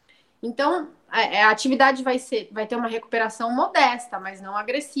 Então, a atividade vai ter uma recuperação modesta, mas não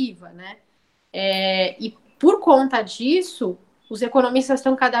agressiva, né? E por conta disso, os economistas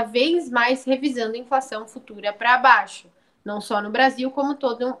estão cada vez mais revisando a inflação futura para baixo, não só no Brasil, como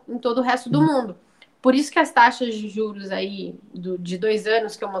em todo o resto do mundo. Por isso que as taxas de juros aí de 2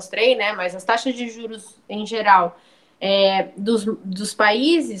 anos que eu mostrei, né? Mas as taxas de juros em geral dos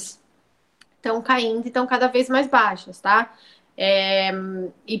países estão caindo e estão cada vez mais baixas, tá?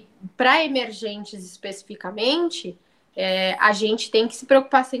 E para emergentes especificamente, a gente tem que se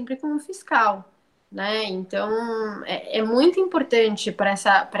preocupar sempre com o fiscal, né? Então, é muito importante para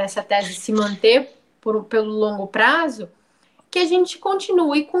essa tese se manter pelo longo prazo, que a gente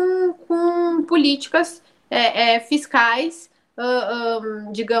continue com políticas fiscais,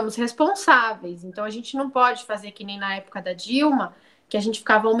 digamos, responsáveis. Então, a gente não pode fazer que nem na época da Dilma, que a gente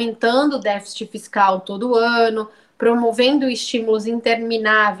ficava aumentando o déficit fiscal todo ano, promovendo estímulos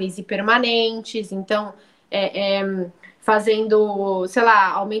intermináveis e permanentes. Então, fazendo, sei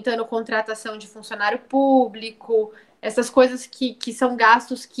lá, aumentando contratação de funcionário público, essas coisas que são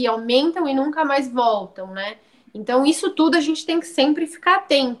gastos que aumentam e nunca mais voltam, né? Então, isso tudo a gente tem que sempre ficar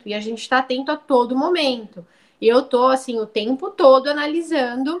atento, e a gente está atento a todo momento. E eu estou, assim, o tempo todo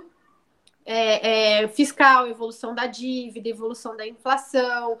analisando fiscal, evolução da dívida, evolução da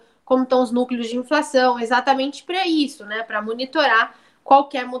inflação, como estão os núcleos de inflação, exatamente para isso, né? Para monitorar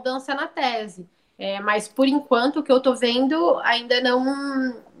qualquer mudança na tese. Mas, por enquanto, o que eu estou vendo ainda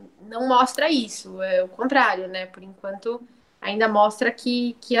não mostra isso. É o contrário, né? Por enquanto, ainda mostra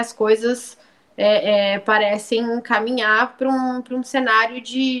que as coisas parecem caminhar para um cenário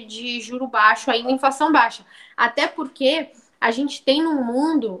de juro baixo, ainda inflação baixa. Até porque a gente tem num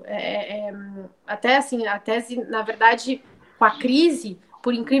mundo, até assim, a tese, na verdade, com a crise,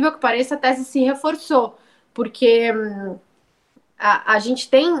 por incrível que pareça, a tese se reforçou, porque a gente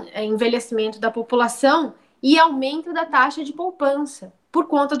tem envelhecimento da população e aumento da taxa de poupança por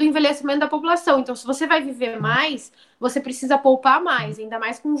conta do envelhecimento da população. Então, se você vai viver mais, você precisa poupar mais, ainda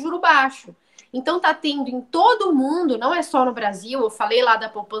mais com juro baixo. Então, tá tendo em todo o mundo, não é só no Brasil, eu falei lá da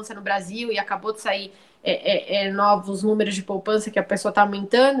poupança no Brasil e acabou de sair novos números de poupança que a pessoa está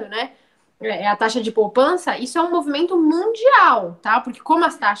aumentando, né? A taxa de poupança, isso é um movimento mundial, tá? Porque como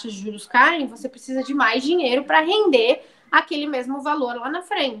as taxas de juros caem, você precisa de mais dinheiro para render aquele mesmo valor lá na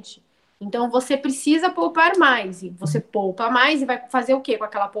frente. Então, você precisa poupar mais. E você poupa mais e vai fazer o quê com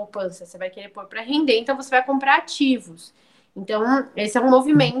aquela poupança? Você vai querer pôr para render, então você vai comprar ativos. Então, esse é um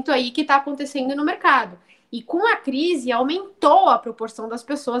movimento aí que está acontecendo no mercado. E com a crise, aumentou a proporção das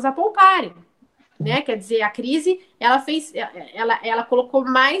pessoas a pouparem. Né? Quer dizer, a crise, ela colocou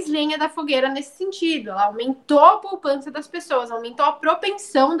mais lenha da fogueira nesse sentido. Ela aumentou a poupança das pessoas, aumentou a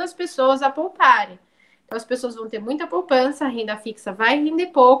propensão das pessoas a pouparem. Então, as pessoas vão ter muita poupança, a renda fixa vai render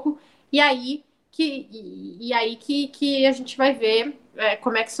pouco, e aí que a gente vai ver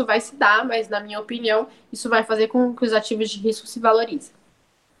como é que isso vai se dar, mas, na minha opinião, isso vai fazer com que os ativos de risco se valorizem.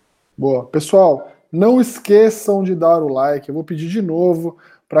 Boa. Pessoal, não esqueçam de dar o like. Eu vou pedir de novo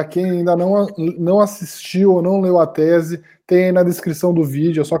para quem ainda não assistiu ou não leu a tese, tem aí na descrição do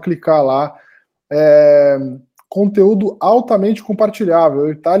vídeo, é só clicar lá. Conteúdo altamente compartilhável,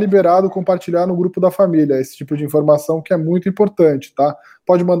 está liberado compartilhar no grupo da família, esse tipo de informação que é muito importante, tá?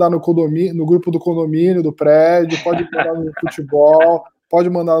 Pode mandar no grupo do condomínio, do prédio, pode mandar no futebol, pode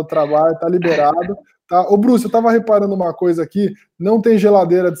mandar no trabalho, tá liberado. Tá? Ô Bruce, eu tava reparando uma coisa aqui, não tem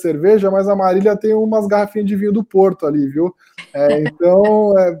geladeira de cerveja, mas a Marília tem umas garrafinhas de vinho do Porto ali, viu?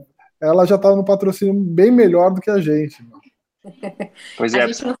 Então, ela já tá no patrocínio bem melhor do que a gente. Pois é. A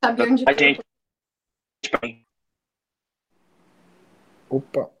gente não sabe onde... A gente...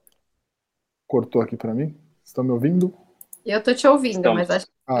 Opa, cortou aqui para mim? Vocês estão me ouvindo? Eu tô te ouvindo, mas acho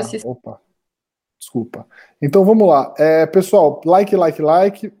que opa, desculpa. Então vamos lá. Pessoal, like.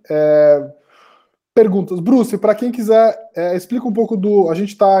 Perguntas. Bruce, para quem quiser, explica um pouco a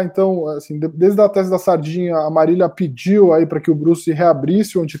gente tá, então, assim, desde a tese da sardinha, a Marília pediu aí para que o Bruce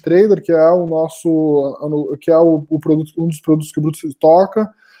reabrisse o Antitrader, que é o nosso, que é o produto, um dos produtos que o Bruce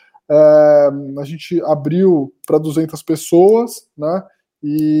toca. A gente abriu para 200 pessoas, né?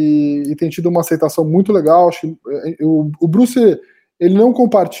 E tem tido uma aceitação muito legal. Acho que o Bruce, ele não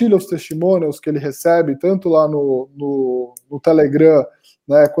compartilha os testimônios que ele recebe, tanto lá no Telegram,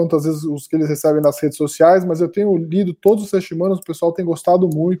 né, quanto às vezes os que eles recebem nas redes sociais, mas eu tenho lido todos os testimônios, o pessoal tem gostado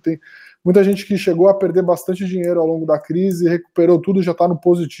muito, tem muita gente que chegou a perder bastante dinheiro ao longo da crise, recuperou tudo, já está no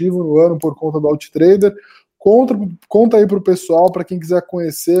positivo no ano por conta do AltTrader. Conta aí para o pessoal, para quem quiser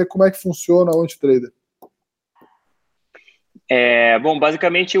conhecer, como é que funciona o AltTrader. Bom,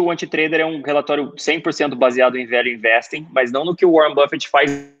 basicamente o AltTrader é um relatório 100% baseado em value investing, mas não no que o Warren Buffett faz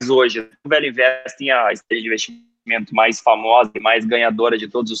hoje. O value investing é a estratégia de investimento mais famosa e mais ganhadora de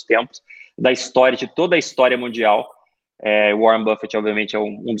todos os tempos, da história, de toda a história mundial. O Warren Buffett, obviamente, é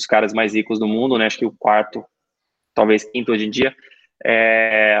um dos caras mais ricos do mundo, né? Acho que o quarto, talvez quinto hoje em dia.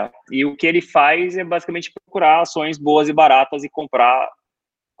 E o que ele faz é basicamente procurar ações boas e baratas e comprar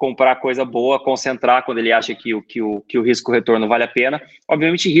coisa boa, concentrar quando ele acha que o risco-retorno vale a pena.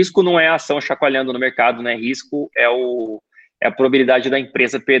 Obviamente, risco não é a ação chacoalhando no mercado, né? Risco é a probabilidade da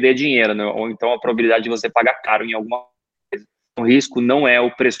empresa perder dinheiro, né? Ou então a probabilidade de você pagar caro em alguma coisa. O risco não é o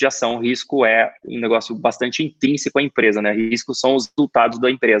preço de ação, o risco é um negócio bastante intrínseco à empresa, né? Risco são os resultados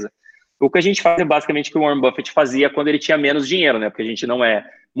da empresa. O que a gente faz é basicamente o que o Warren Buffett fazia quando ele tinha menos dinheiro, né? Porque a gente não é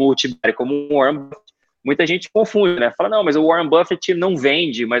multibiliário como o Warren Buffett. Muita gente confunde, né? Fala, não, mas o Warren Buffett não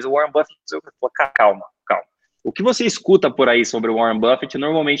vende, mas o Warren Buffett... Calma. O que você escuta por aí sobre o Warren Buffett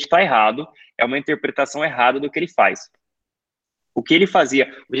normalmente está errado, é uma interpretação errada do que ele faz. O que ele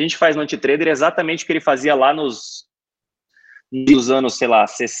fazia, o que a gente faz no AltTrader é exatamente o que ele fazia lá nos anos, sei lá,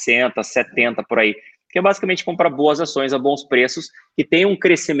 60, 70, por aí, que é basicamente comprar boas ações a bons preços, que tem um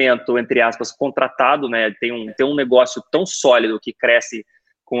crescimento, entre aspas, contratado, né? Tem um negócio tão sólido que cresce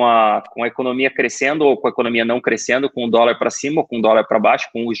com a economia crescendo ou com a economia não crescendo, com o dólar para cima ou com o dólar para baixo,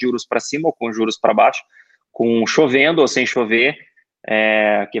 com os juros para cima ou com os juros para baixo, com chovendo ou sem chover,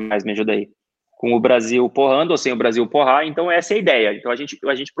 que mais me ajuda aí? Com o Brasil porrando ou sem o Brasil porrar. Então essa é a ideia. Então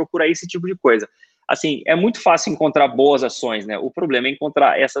a gente procura esse tipo de coisa. Assim, é muito fácil encontrar boas ações, né? O problema é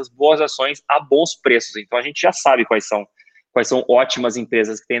encontrar essas boas ações a bons preços. Então a gente já sabe quais são ótimas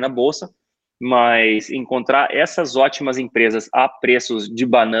empresas que tem na bolsa, mas encontrar essas ótimas empresas a preços de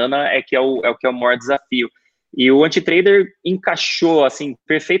banana é o maior desafio. E o AltTrader encaixou assim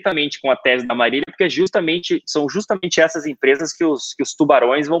perfeitamente com a tese da Marília, porque são justamente essas empresas que os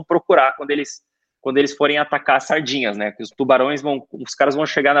tubarões vão procurar quando eles forem atacar sardinhas, né? Que os caras vão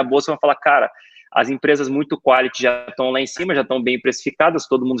chegar na bolsa e vão falar, cara, as empresas muito quality já estão lá em cima, já estão bem precificadas,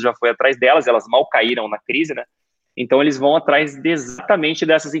 todo mundo já foi atrás delas, elas mal caíram na crise, né? Então, eles vão atrás exatamente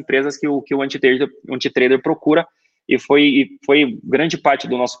dessas empresas que o AltTrader procura, e foi grande parte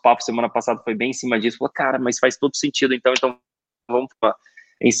do nosso papo semana passada foi bem em cima disso. Falou, cara, mas faz todo sentido, então vamos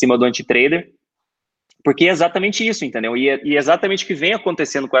em cima do AltTrader, porque é exatamente isso, entendeu? E é exatamente o que vem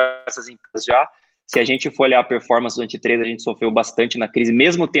acontecendo com essas empresas já. Se a gente for olhar a performance do AltTrader, a gente sofreu bastante na crise,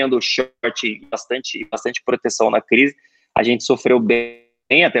 mesmo tendo short bastante proteção na crise, a gente sofreu bem,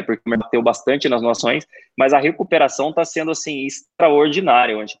 até porque bateu bastante nas noções, mas a recuperação está sendo, assim,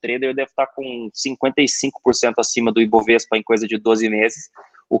 extraordinária. O AltTrader deve estar com 55% acima do Ibovespa em coisa de 12 meses,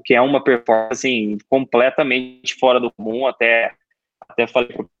 o que é uma performance, assim, completamente fora do comum. Até falei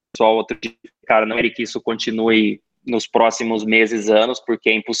para o pessoal outro dia, cara, não é que isso continue nos próximos meses, anos, porque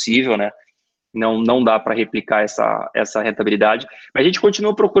é impossível, né? Não dá para replicar essa rentabilidade, mas a gente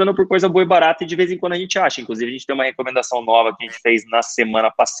continua procurando por coisa boa e barata, e de vez em quando a gente acha. Inclusive, a gente tem uma recomendação nova que a gente fez na semana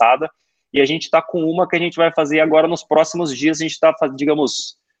passada, e a gente está com uma que a gente vai fazer agora nos próximos dias. A gente está,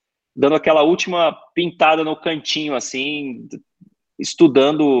 digamos, dando aquela última pintada no cantinho, assim,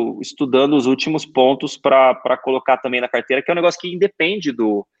 estudando os últimos pontos para colocar também na carteira, que é um negócio que independe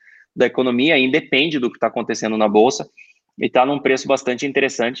da economia, independe do que está acontecendo na Bolsa, e está num preço bastante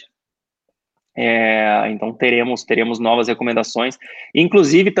interessante. Então teremos novas recomendações.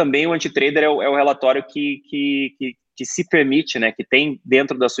 Inclusive também o AltTrader é o relatório que se permite, né, que tem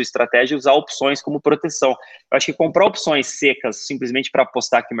dentro da sua estratégia usar opções como proteção. Eu acho que comprar opções secas simplesmente para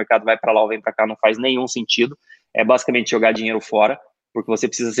apostar que o mercado vai para lá ou vem para cá não faz nenhum sentido. É basicamente jogar dinheiro fora, porque você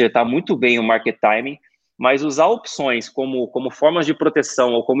precisa acertar muito bem o market timing, mas usar opções como formas de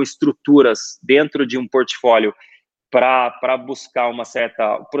proteção ou como estruturas dentro de um portfólio para buscar uma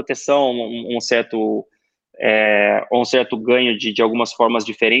certa proteção, um certo ganho de algumas formas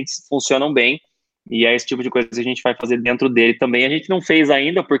diferentes, funcionam bem, e é esse tipo de coisa que a gente vai fazer dentro dele também. A gente não fez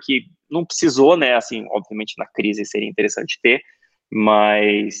ainda porque não precisou, né? Assim, obviamente na crise seria interessante ter,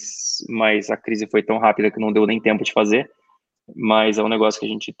 mas a crise foi tão rápida que não deu nem tempo de fazer, mas é um negócio que a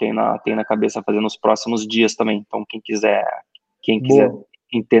gente tem na cabeça fazer nos próximos dias também. Então quem quiser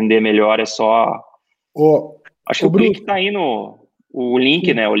entender melhor, é só... Acho que o link tá aí o link,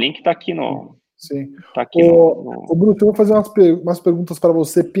 sim, né? O link tá aqui no... Sim. Tá aqui o Bruno, eu vou fazer umas perguntas para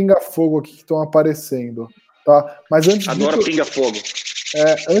você, pinga-fogo aqui, que estão aparecendo, tá? Mas antes Adoro disso, pinga-fogo.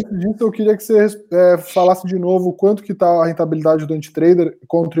 Antes disso, eu queria que você falasse de novo quanto que tá a rentabilidade do Antitrader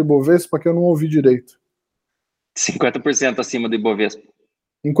contra o Ibovespa, que eu não ouvi direito. 50% acima do Ibovespa.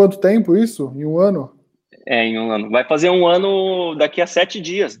 Em quanto tempo isso? Em um ano? Em um ano. Vai fazer um ano daqui a 7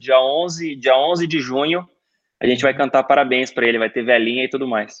 dias, dia 11 de junho. A gente vai cantar parabéns para ele, vai ter velhinha e tudo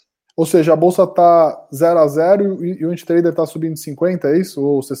mais. Ou seja, a bolsa tá 0-0 e o Antitrader tá subindo 50, é isso?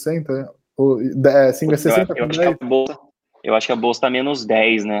 Ou 60? Ou 60 com 10? Eu acho que a bolsa tá menos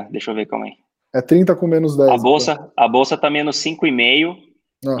 10, né? Deixa eu ver como é. É 30 com menos 10. A bolsa tá menos 5,5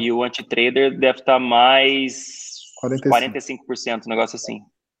 e o Antitrader deve estar mais 45%, um negócio assim.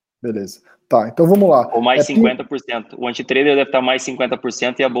 Beleza. Tá, então vamos lá. Ou mais 50%. O Antitrader deve estar mais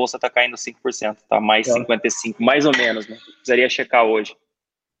 50% e a bolsa tá caindo 5%. Tá mais 55%, mais ou menos, né? Precisaria checar hoje.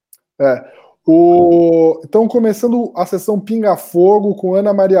 Então, começando a sessão Pinga Fogo com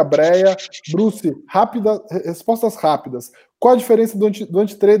Ana Maria Breia. Bruce, respostas rápidas. Qual a diferença do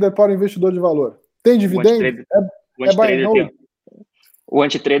Antitrader para o investidor de valor? Tem dividendo? O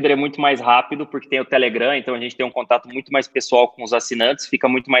Antitrader é muito mais rápido porque tem o Telegram, então a gente tem um contato muito mais pessoal com os assinantes, fica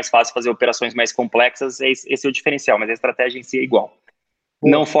muito mais fácil fazer operações mais complexas, esse é o diferencial, mas a estratégia em si é igual.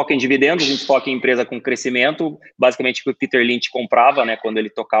 Não foca em dividendos, a gente foca em empresa com crescimento, basicamente o que o Peter Lynch comprava, né, quando ele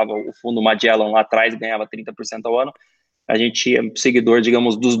tocava o fundo Magellan lá atrás, ganhava 30% ao ano, a gente é seguidor,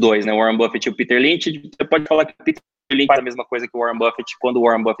 digamos, dos dois, né, o Warren Buffett e o Peter Lynch. Você pode falar que o Peter Lynch faz a mesma coisa que o Warren Buffett quando o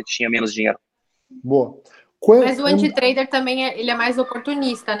Warren Buffett tinha menos dinheiro. Boa. Mas o Antitrader também ele é mais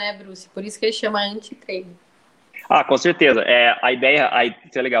oportunista, né, Bruce? Por isso que ele chama Antitrader. Com certeza. A ideia,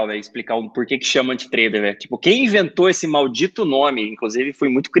 isso é legal, né? Explicar o porquê que chama Antitrader, né? Tipo, quem inventou esse maldito nome, inclusive foi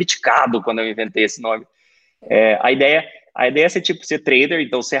muito criticado quando eu inventei esse nome. A ideia é ser trader,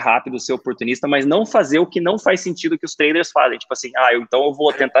 então ser rápido, ser oportunista, mas não fazer o que não faz sentido que os traders fazem. Tipo assim, então eu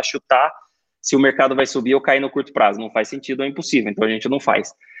vou tentar chutar se o mercado vai subir ou cair no curto prazo. Não faz sentido, é impossível, então a gente não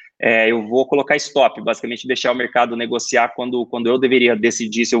faz. Eu vou colocar stop, basicamente deixar o mercado negociar quando eu deveria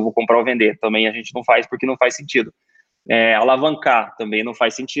decidir se eu vou comprar ou vender. Também a gente não faz porque não faz sentido. Alavancar também não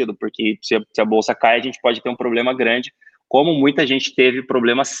faz sentido, porque se a bolsa cai, a gente pode ter um problema grande, como muita gente teve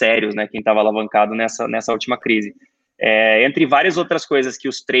problemas sérios, né, quem estava alavancado nessa última crise. Entre várias outras coisas que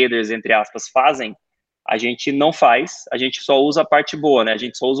os traders, entre aspas, fazem, a gente não faz, a gente só usa a parte boa, né, a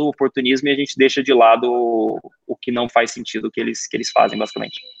gente só usa o oportunismo e a gente deixa de lado o que não faz sentido que eles fazem,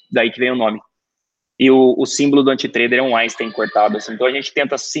 basicamente. Daí que vem o nome. E o símbolo do Antitrader é um Einstein cortado, assim. Então a gente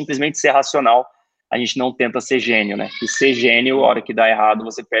tenta simplesmente ser racional, a gente não tenta ser gênio, né? E ser gênio, a hora que dá errado,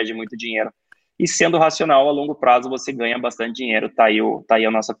 você perde muito dinheiro. E sendo racional, a longo prazo, você ganha bastante dinheiro. Tá aí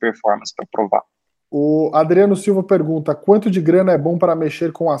a nossa performance para provar. O Adriano Silva pergunta, quanto de grana é bom para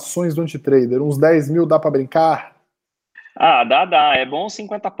mexer com ações do Antitrader? Uns 10 mil dá para brincar? Dá. É bom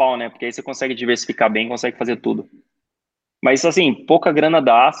 50 pau, né? Porque aí você consegue diversificar bem, consegue fazer tudo. Mas, assim, pouca grana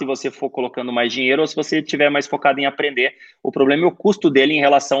dá se você for colocando mais dinheiro ou se você estiver mais focado em aprender. O problema é o custo dele em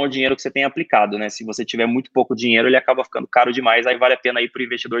relação ao dinheiro que você tem aplicado, né? Se você tiver muito pouco dinheiro, ele acaba ficando caro demais, aí vale a pena ir para o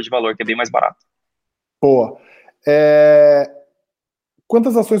investidor de valor, que é bem mais barato. Boa.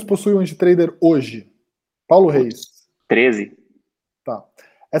 Quantas ações possui o Antitrader hoje? Paulo Reis. 13. Tá.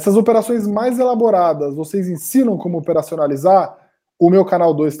 Essas operações mais elaboradas, vocês ensinam como operacionalizar? O meu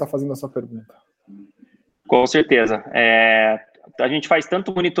canal 2 está fazendo essa pergunta. Com certeza. A gente faz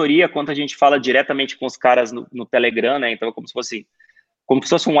tanto monitoria quanto a gente fala diretamente com os caras no Telegram, né? Então, como se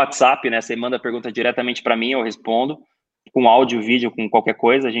fosse um WhatsApp, né? Você manda a pergunta diretamente para mim, eu respondo, com áudio, vídeo, com qualquer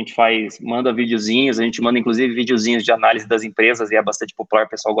coisa. A gente manda videozinhos, a gente manda inclusive videozinhos de análise das empresas, e é bastante popular, o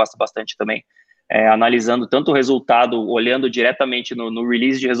pessoal gosta bastante também. Analisando tanto o resultado, olhando diretamente no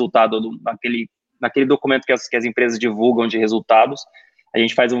release de resultado, naquele documento que as empresas divulgam de resultados. A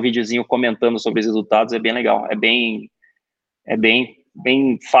gente faz um videozinho comentando sobre os resultados, é bem legal, é bem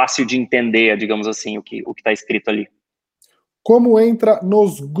fácil de entender, digamos assim, o que está escrito ali. Como entra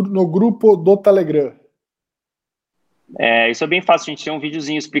no grupo do Telegram? Isso é bem fácil, a gente tem um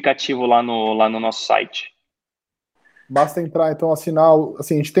videozinho explicativo lá no nosso site. Basta entrar, então, assinar,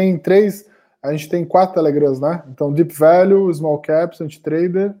 assim, a gente tem 4 Telegrams, né? Então, Deep Value, Small Caps,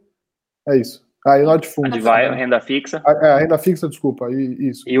 Antitrader, é isso. E Norte Fundos. Renda fixa. A renda fixa, desculpa,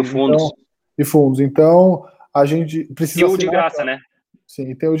 isso. E o fundos. Então, e fundos. Então, a gente precisa... E o de graça, né?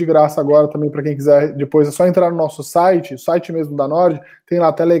 Sim, tem o de graça agora também para quem quiser. Depois é só entrar no nosso site, o site mesmo da Nord, tem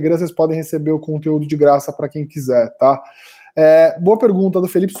lá Telegram, vocês podem receber o conteúdo de graça para quem quiser, tá? Boa pergunta do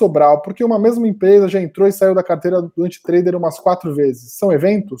Felipe Sobral. Por que uma mesma empresa já entrou e saiu da carteira do antitrader umas 4 vezes? São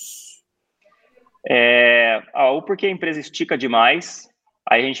eventos? Ou porque a empresa estica demais,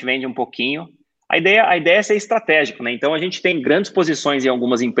 aí a gente vende um pouquinho. A ideia é ser estratégico, né? Então a gente tem grandes posições em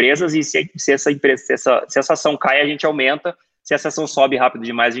algumas empresas e se essa ação cai, a gente aumenta. Se essa ação sobe rápido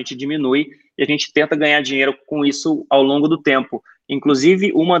demais, a gente diminui e a gente tenta ganhar dinheiro com isso ao longo do tempo.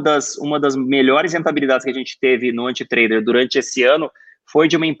 Inclusive, uma das melhores rentabilidades que a gente teve no antitrader durante esse ano foi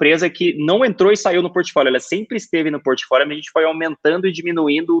de uma empresa que não entrou e saiu no portfólio. Ela sempre esteve no portfólio, mas a gente foi aumentando e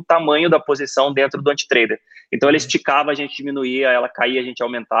diminuindo o tamanho da posição dentro do antitrader. Então, ela esticava, a gente diminuía, ela caía, a gente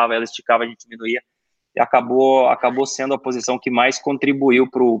aumentava, ela esticava, a gente diminuía. E acabou sendo a posição que mais contribuiu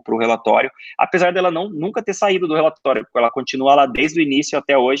para o relatório, apesar dela nunca ter saído do relatório, porque ela continua lá desde o início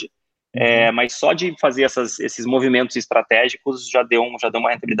até hoje, mas só de fazer esses movimentos estratégicos já deu uma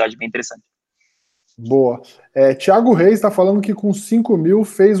rentabilidade bem interessante. Boa. Thiago Reis está falando que com 5 mil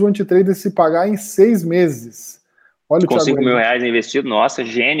fez o antitrader se pagar em 6 meses. Olha, com 5 mil reais investido, nossa,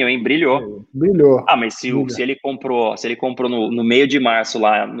 gênio, hein? Brilhou. Brilhou. Mas se ele comprou no meio de março,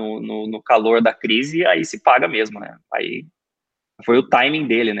 lá no calor da crise, aí se paga mesmo, né? Aí foi o timing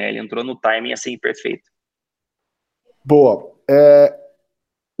dele, né? Ele entrou no timing assim, perfeito. Boa.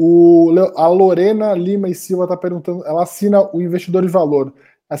 A Lorena Lima e Silva está perguntando, ela assina o investidor de valor,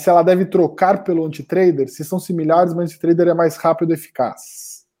 se ela deve trocar pelo antitrader, se são similares, mas o antitrader é mais rápido e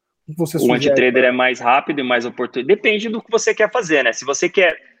eficaz. O antitrader é mais rápido e mais oportuno. Depende do que você quer fazer, né? Se você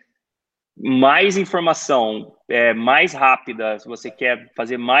quer mais informação, mais rápida, se você quer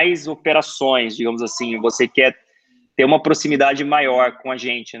fazer mais operações, digamos assim, você quer ter uma proximidade maior com a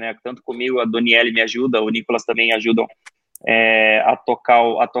gente, né? Tanto comigo, a Doniele me ajuda, o Nicolas também ajudam a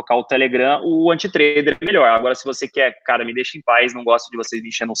tocar o Telegram, o antitrader é melhor. Agora, se você quer, cara, me deixa em paz, não gosto de vocês me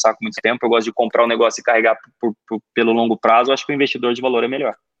enchendo o saco muito tempo, eu gosto de comprar um negócio e carregar pelo longo prazo, eu acho que o investidor de valor é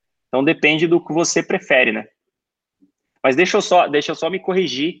melhor. Então, depende do que você prefere, né? Mas deixa eu só me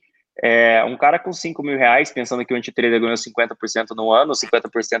corrigir. Um cara com 5 mil reais, pensando que o antitrader ganhou 50% no ano,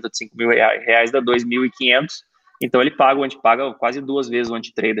 50% de 5 mil reais dá 2.500, então ele paga quase 2 vezes o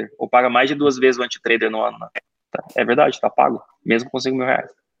antitrader, ou paga mais de 2 vezes o antitrader no ano, né? É verdade, tá pago, mesmo com 5 mil reais.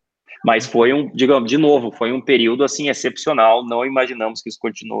 Mas foi digamos, de novo, foi um período, assim, excepcional, não imaginamos que isso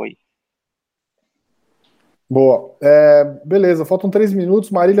continue. Boa. Beleza, faltam 3 minutos.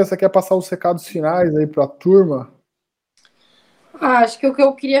 Marília, você quer passar os recados finais aí para a turma? Acho que o que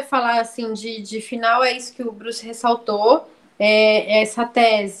eu queria falar assim de final é isso que o Bruce ressaltou. Essa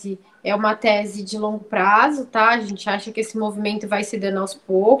tese é uma tese de longo prazo, tá? A gente acha que esse movimento vai se dando aos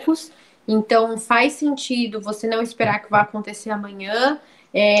poucos. Então faz sentido você não esperar que vai acontecer amanhã.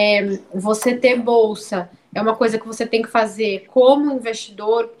 Você ter bolsa é uma coisa que você tem que fazer como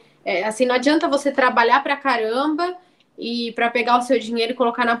investidor. Assim, não adianta você trabalhar pra caramba e para pegar o seu dinheiro e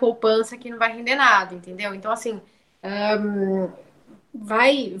colocar na poupança que não vai render nada, entendeu? Então, assim,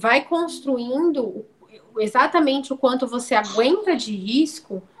 vai construindo exatamente o quanto você aguenta de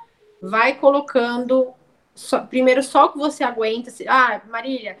risco, vai colocando primeiro só o que você aguenta.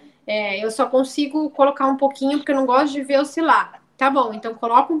 Marília, eu só consigo colocar um pouquinho porque eu não gosto de ver oscilar. Tá bom, então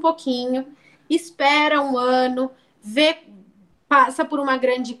coloca um pouquinho, espera um ano, passa por uma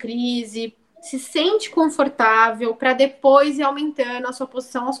grande crise, se sente confortável para depois ir aumentando a sua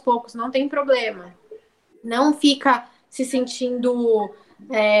posição aos poucos, não tem problema. Não fica se sentindo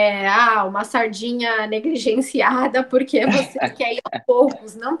uma sardinha negligenciada porque você quer ir aos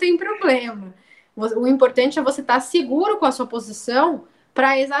poucos, não tem problema. O importante é você estar seguro com a sua posição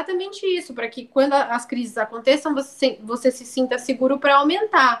para exatamente isso, para que quando as crises aconteçam, você se sinta seguro para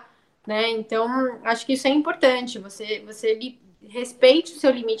aumentar, né? Então, acho que isso é importante, você respeite o seu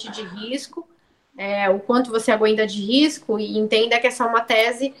limite de risco, o quanto você aguenta de risco e entenda que essa é uma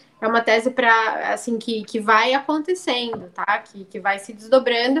tese para assim que vai acontecendo, tá? Que vai se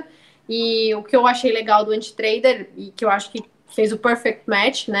desdobrando. E o que eu achei legal do antitrader e que eu acho que fez o perfect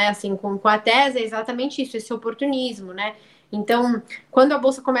match, né? Assim, com a tese é exatamente isso, esse oportunismo, né? Então, quando a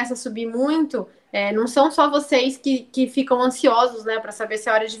bolsa começa a subir muito, não são só vocês que ficam ansiosos, né, para saber se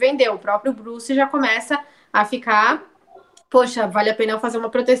é hora de vender. O próprio Bruce já começa a ficar, poxa, vale a pena eu fazer uma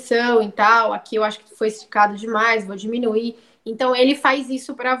proteção e tal, aqui eu acho que foi esticado demais, vou diminuir. Então, ele faz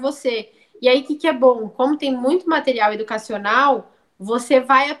isso para você. E aí, o que é bom? Como tem muito material educacional, você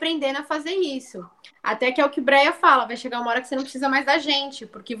vai aprendendo a fazer isso. Até que é o que o Breia fala, vai chegar uma hora que você não precisa mais da gente,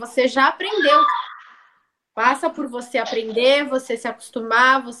 porque você já aprendeu. Passa por você aprender, você se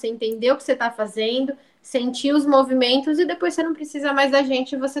acostumar, você entender o que você está fazendo, sentir os movimentos e depois você não precisa mais da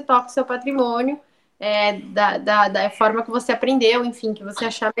gente e você toca o seu patrimônio da forma que você aprendeu, enfim, que você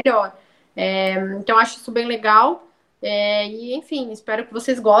achar melhor. Então, acho isso bem legal. E, enfim, espero que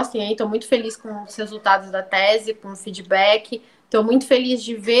vocês gostem aí. Estou muito feliz com os resultados da tese, com o feedback. Estou muito feliz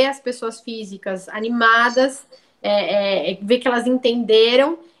de ver as pessoas físicas animadas, ver que elas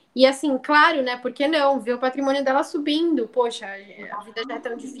entenderam. E, assim, claro, né? Por que não? Ver o patrimônio dela subindo. Poxa, a vida já é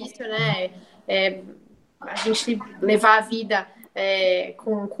tão difícil, né? A gente levar a vida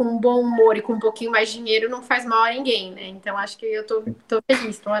com um bom humor e com um pouquinho mais de dinheiro não faz mal a ninguém, né? Então, acho que eu tô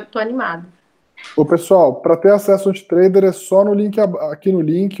feliz, tô animado. Ô, pessoal, para ter acesso ao Trader é só no link, aqui no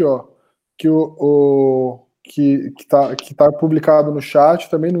link, ó, que tá publicado no chat,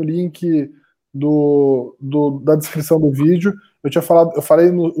 também no link da descrição do vídeo. Eu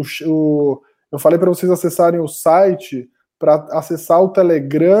falei para vocês acessarem o site para acessar o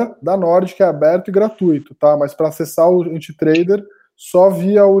Telegram da Nord, que é aberto e gratuito, tá? Mas para acessar o AntiTrader, só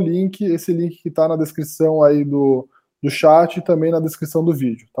via o link, esse link que está na descrição aí do chat e também na descrição do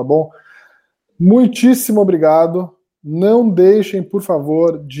vídeo, tá bom? Muitíssimo obrigado. Não deixem, por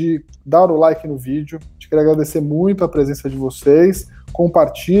favor, de dar o like no vídeo. Queria agradecer muito a presença de vocês.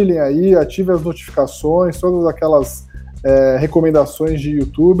 Compartilhem aí, ativem as notificações, todas aquelas recomendações de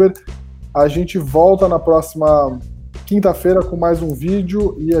YouTuber. A gente volta na próxima quinta-feira com mais um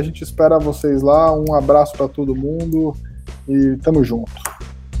vídeo e a gente espera vocês lá. Um abraço para todo mundo e tamo junto.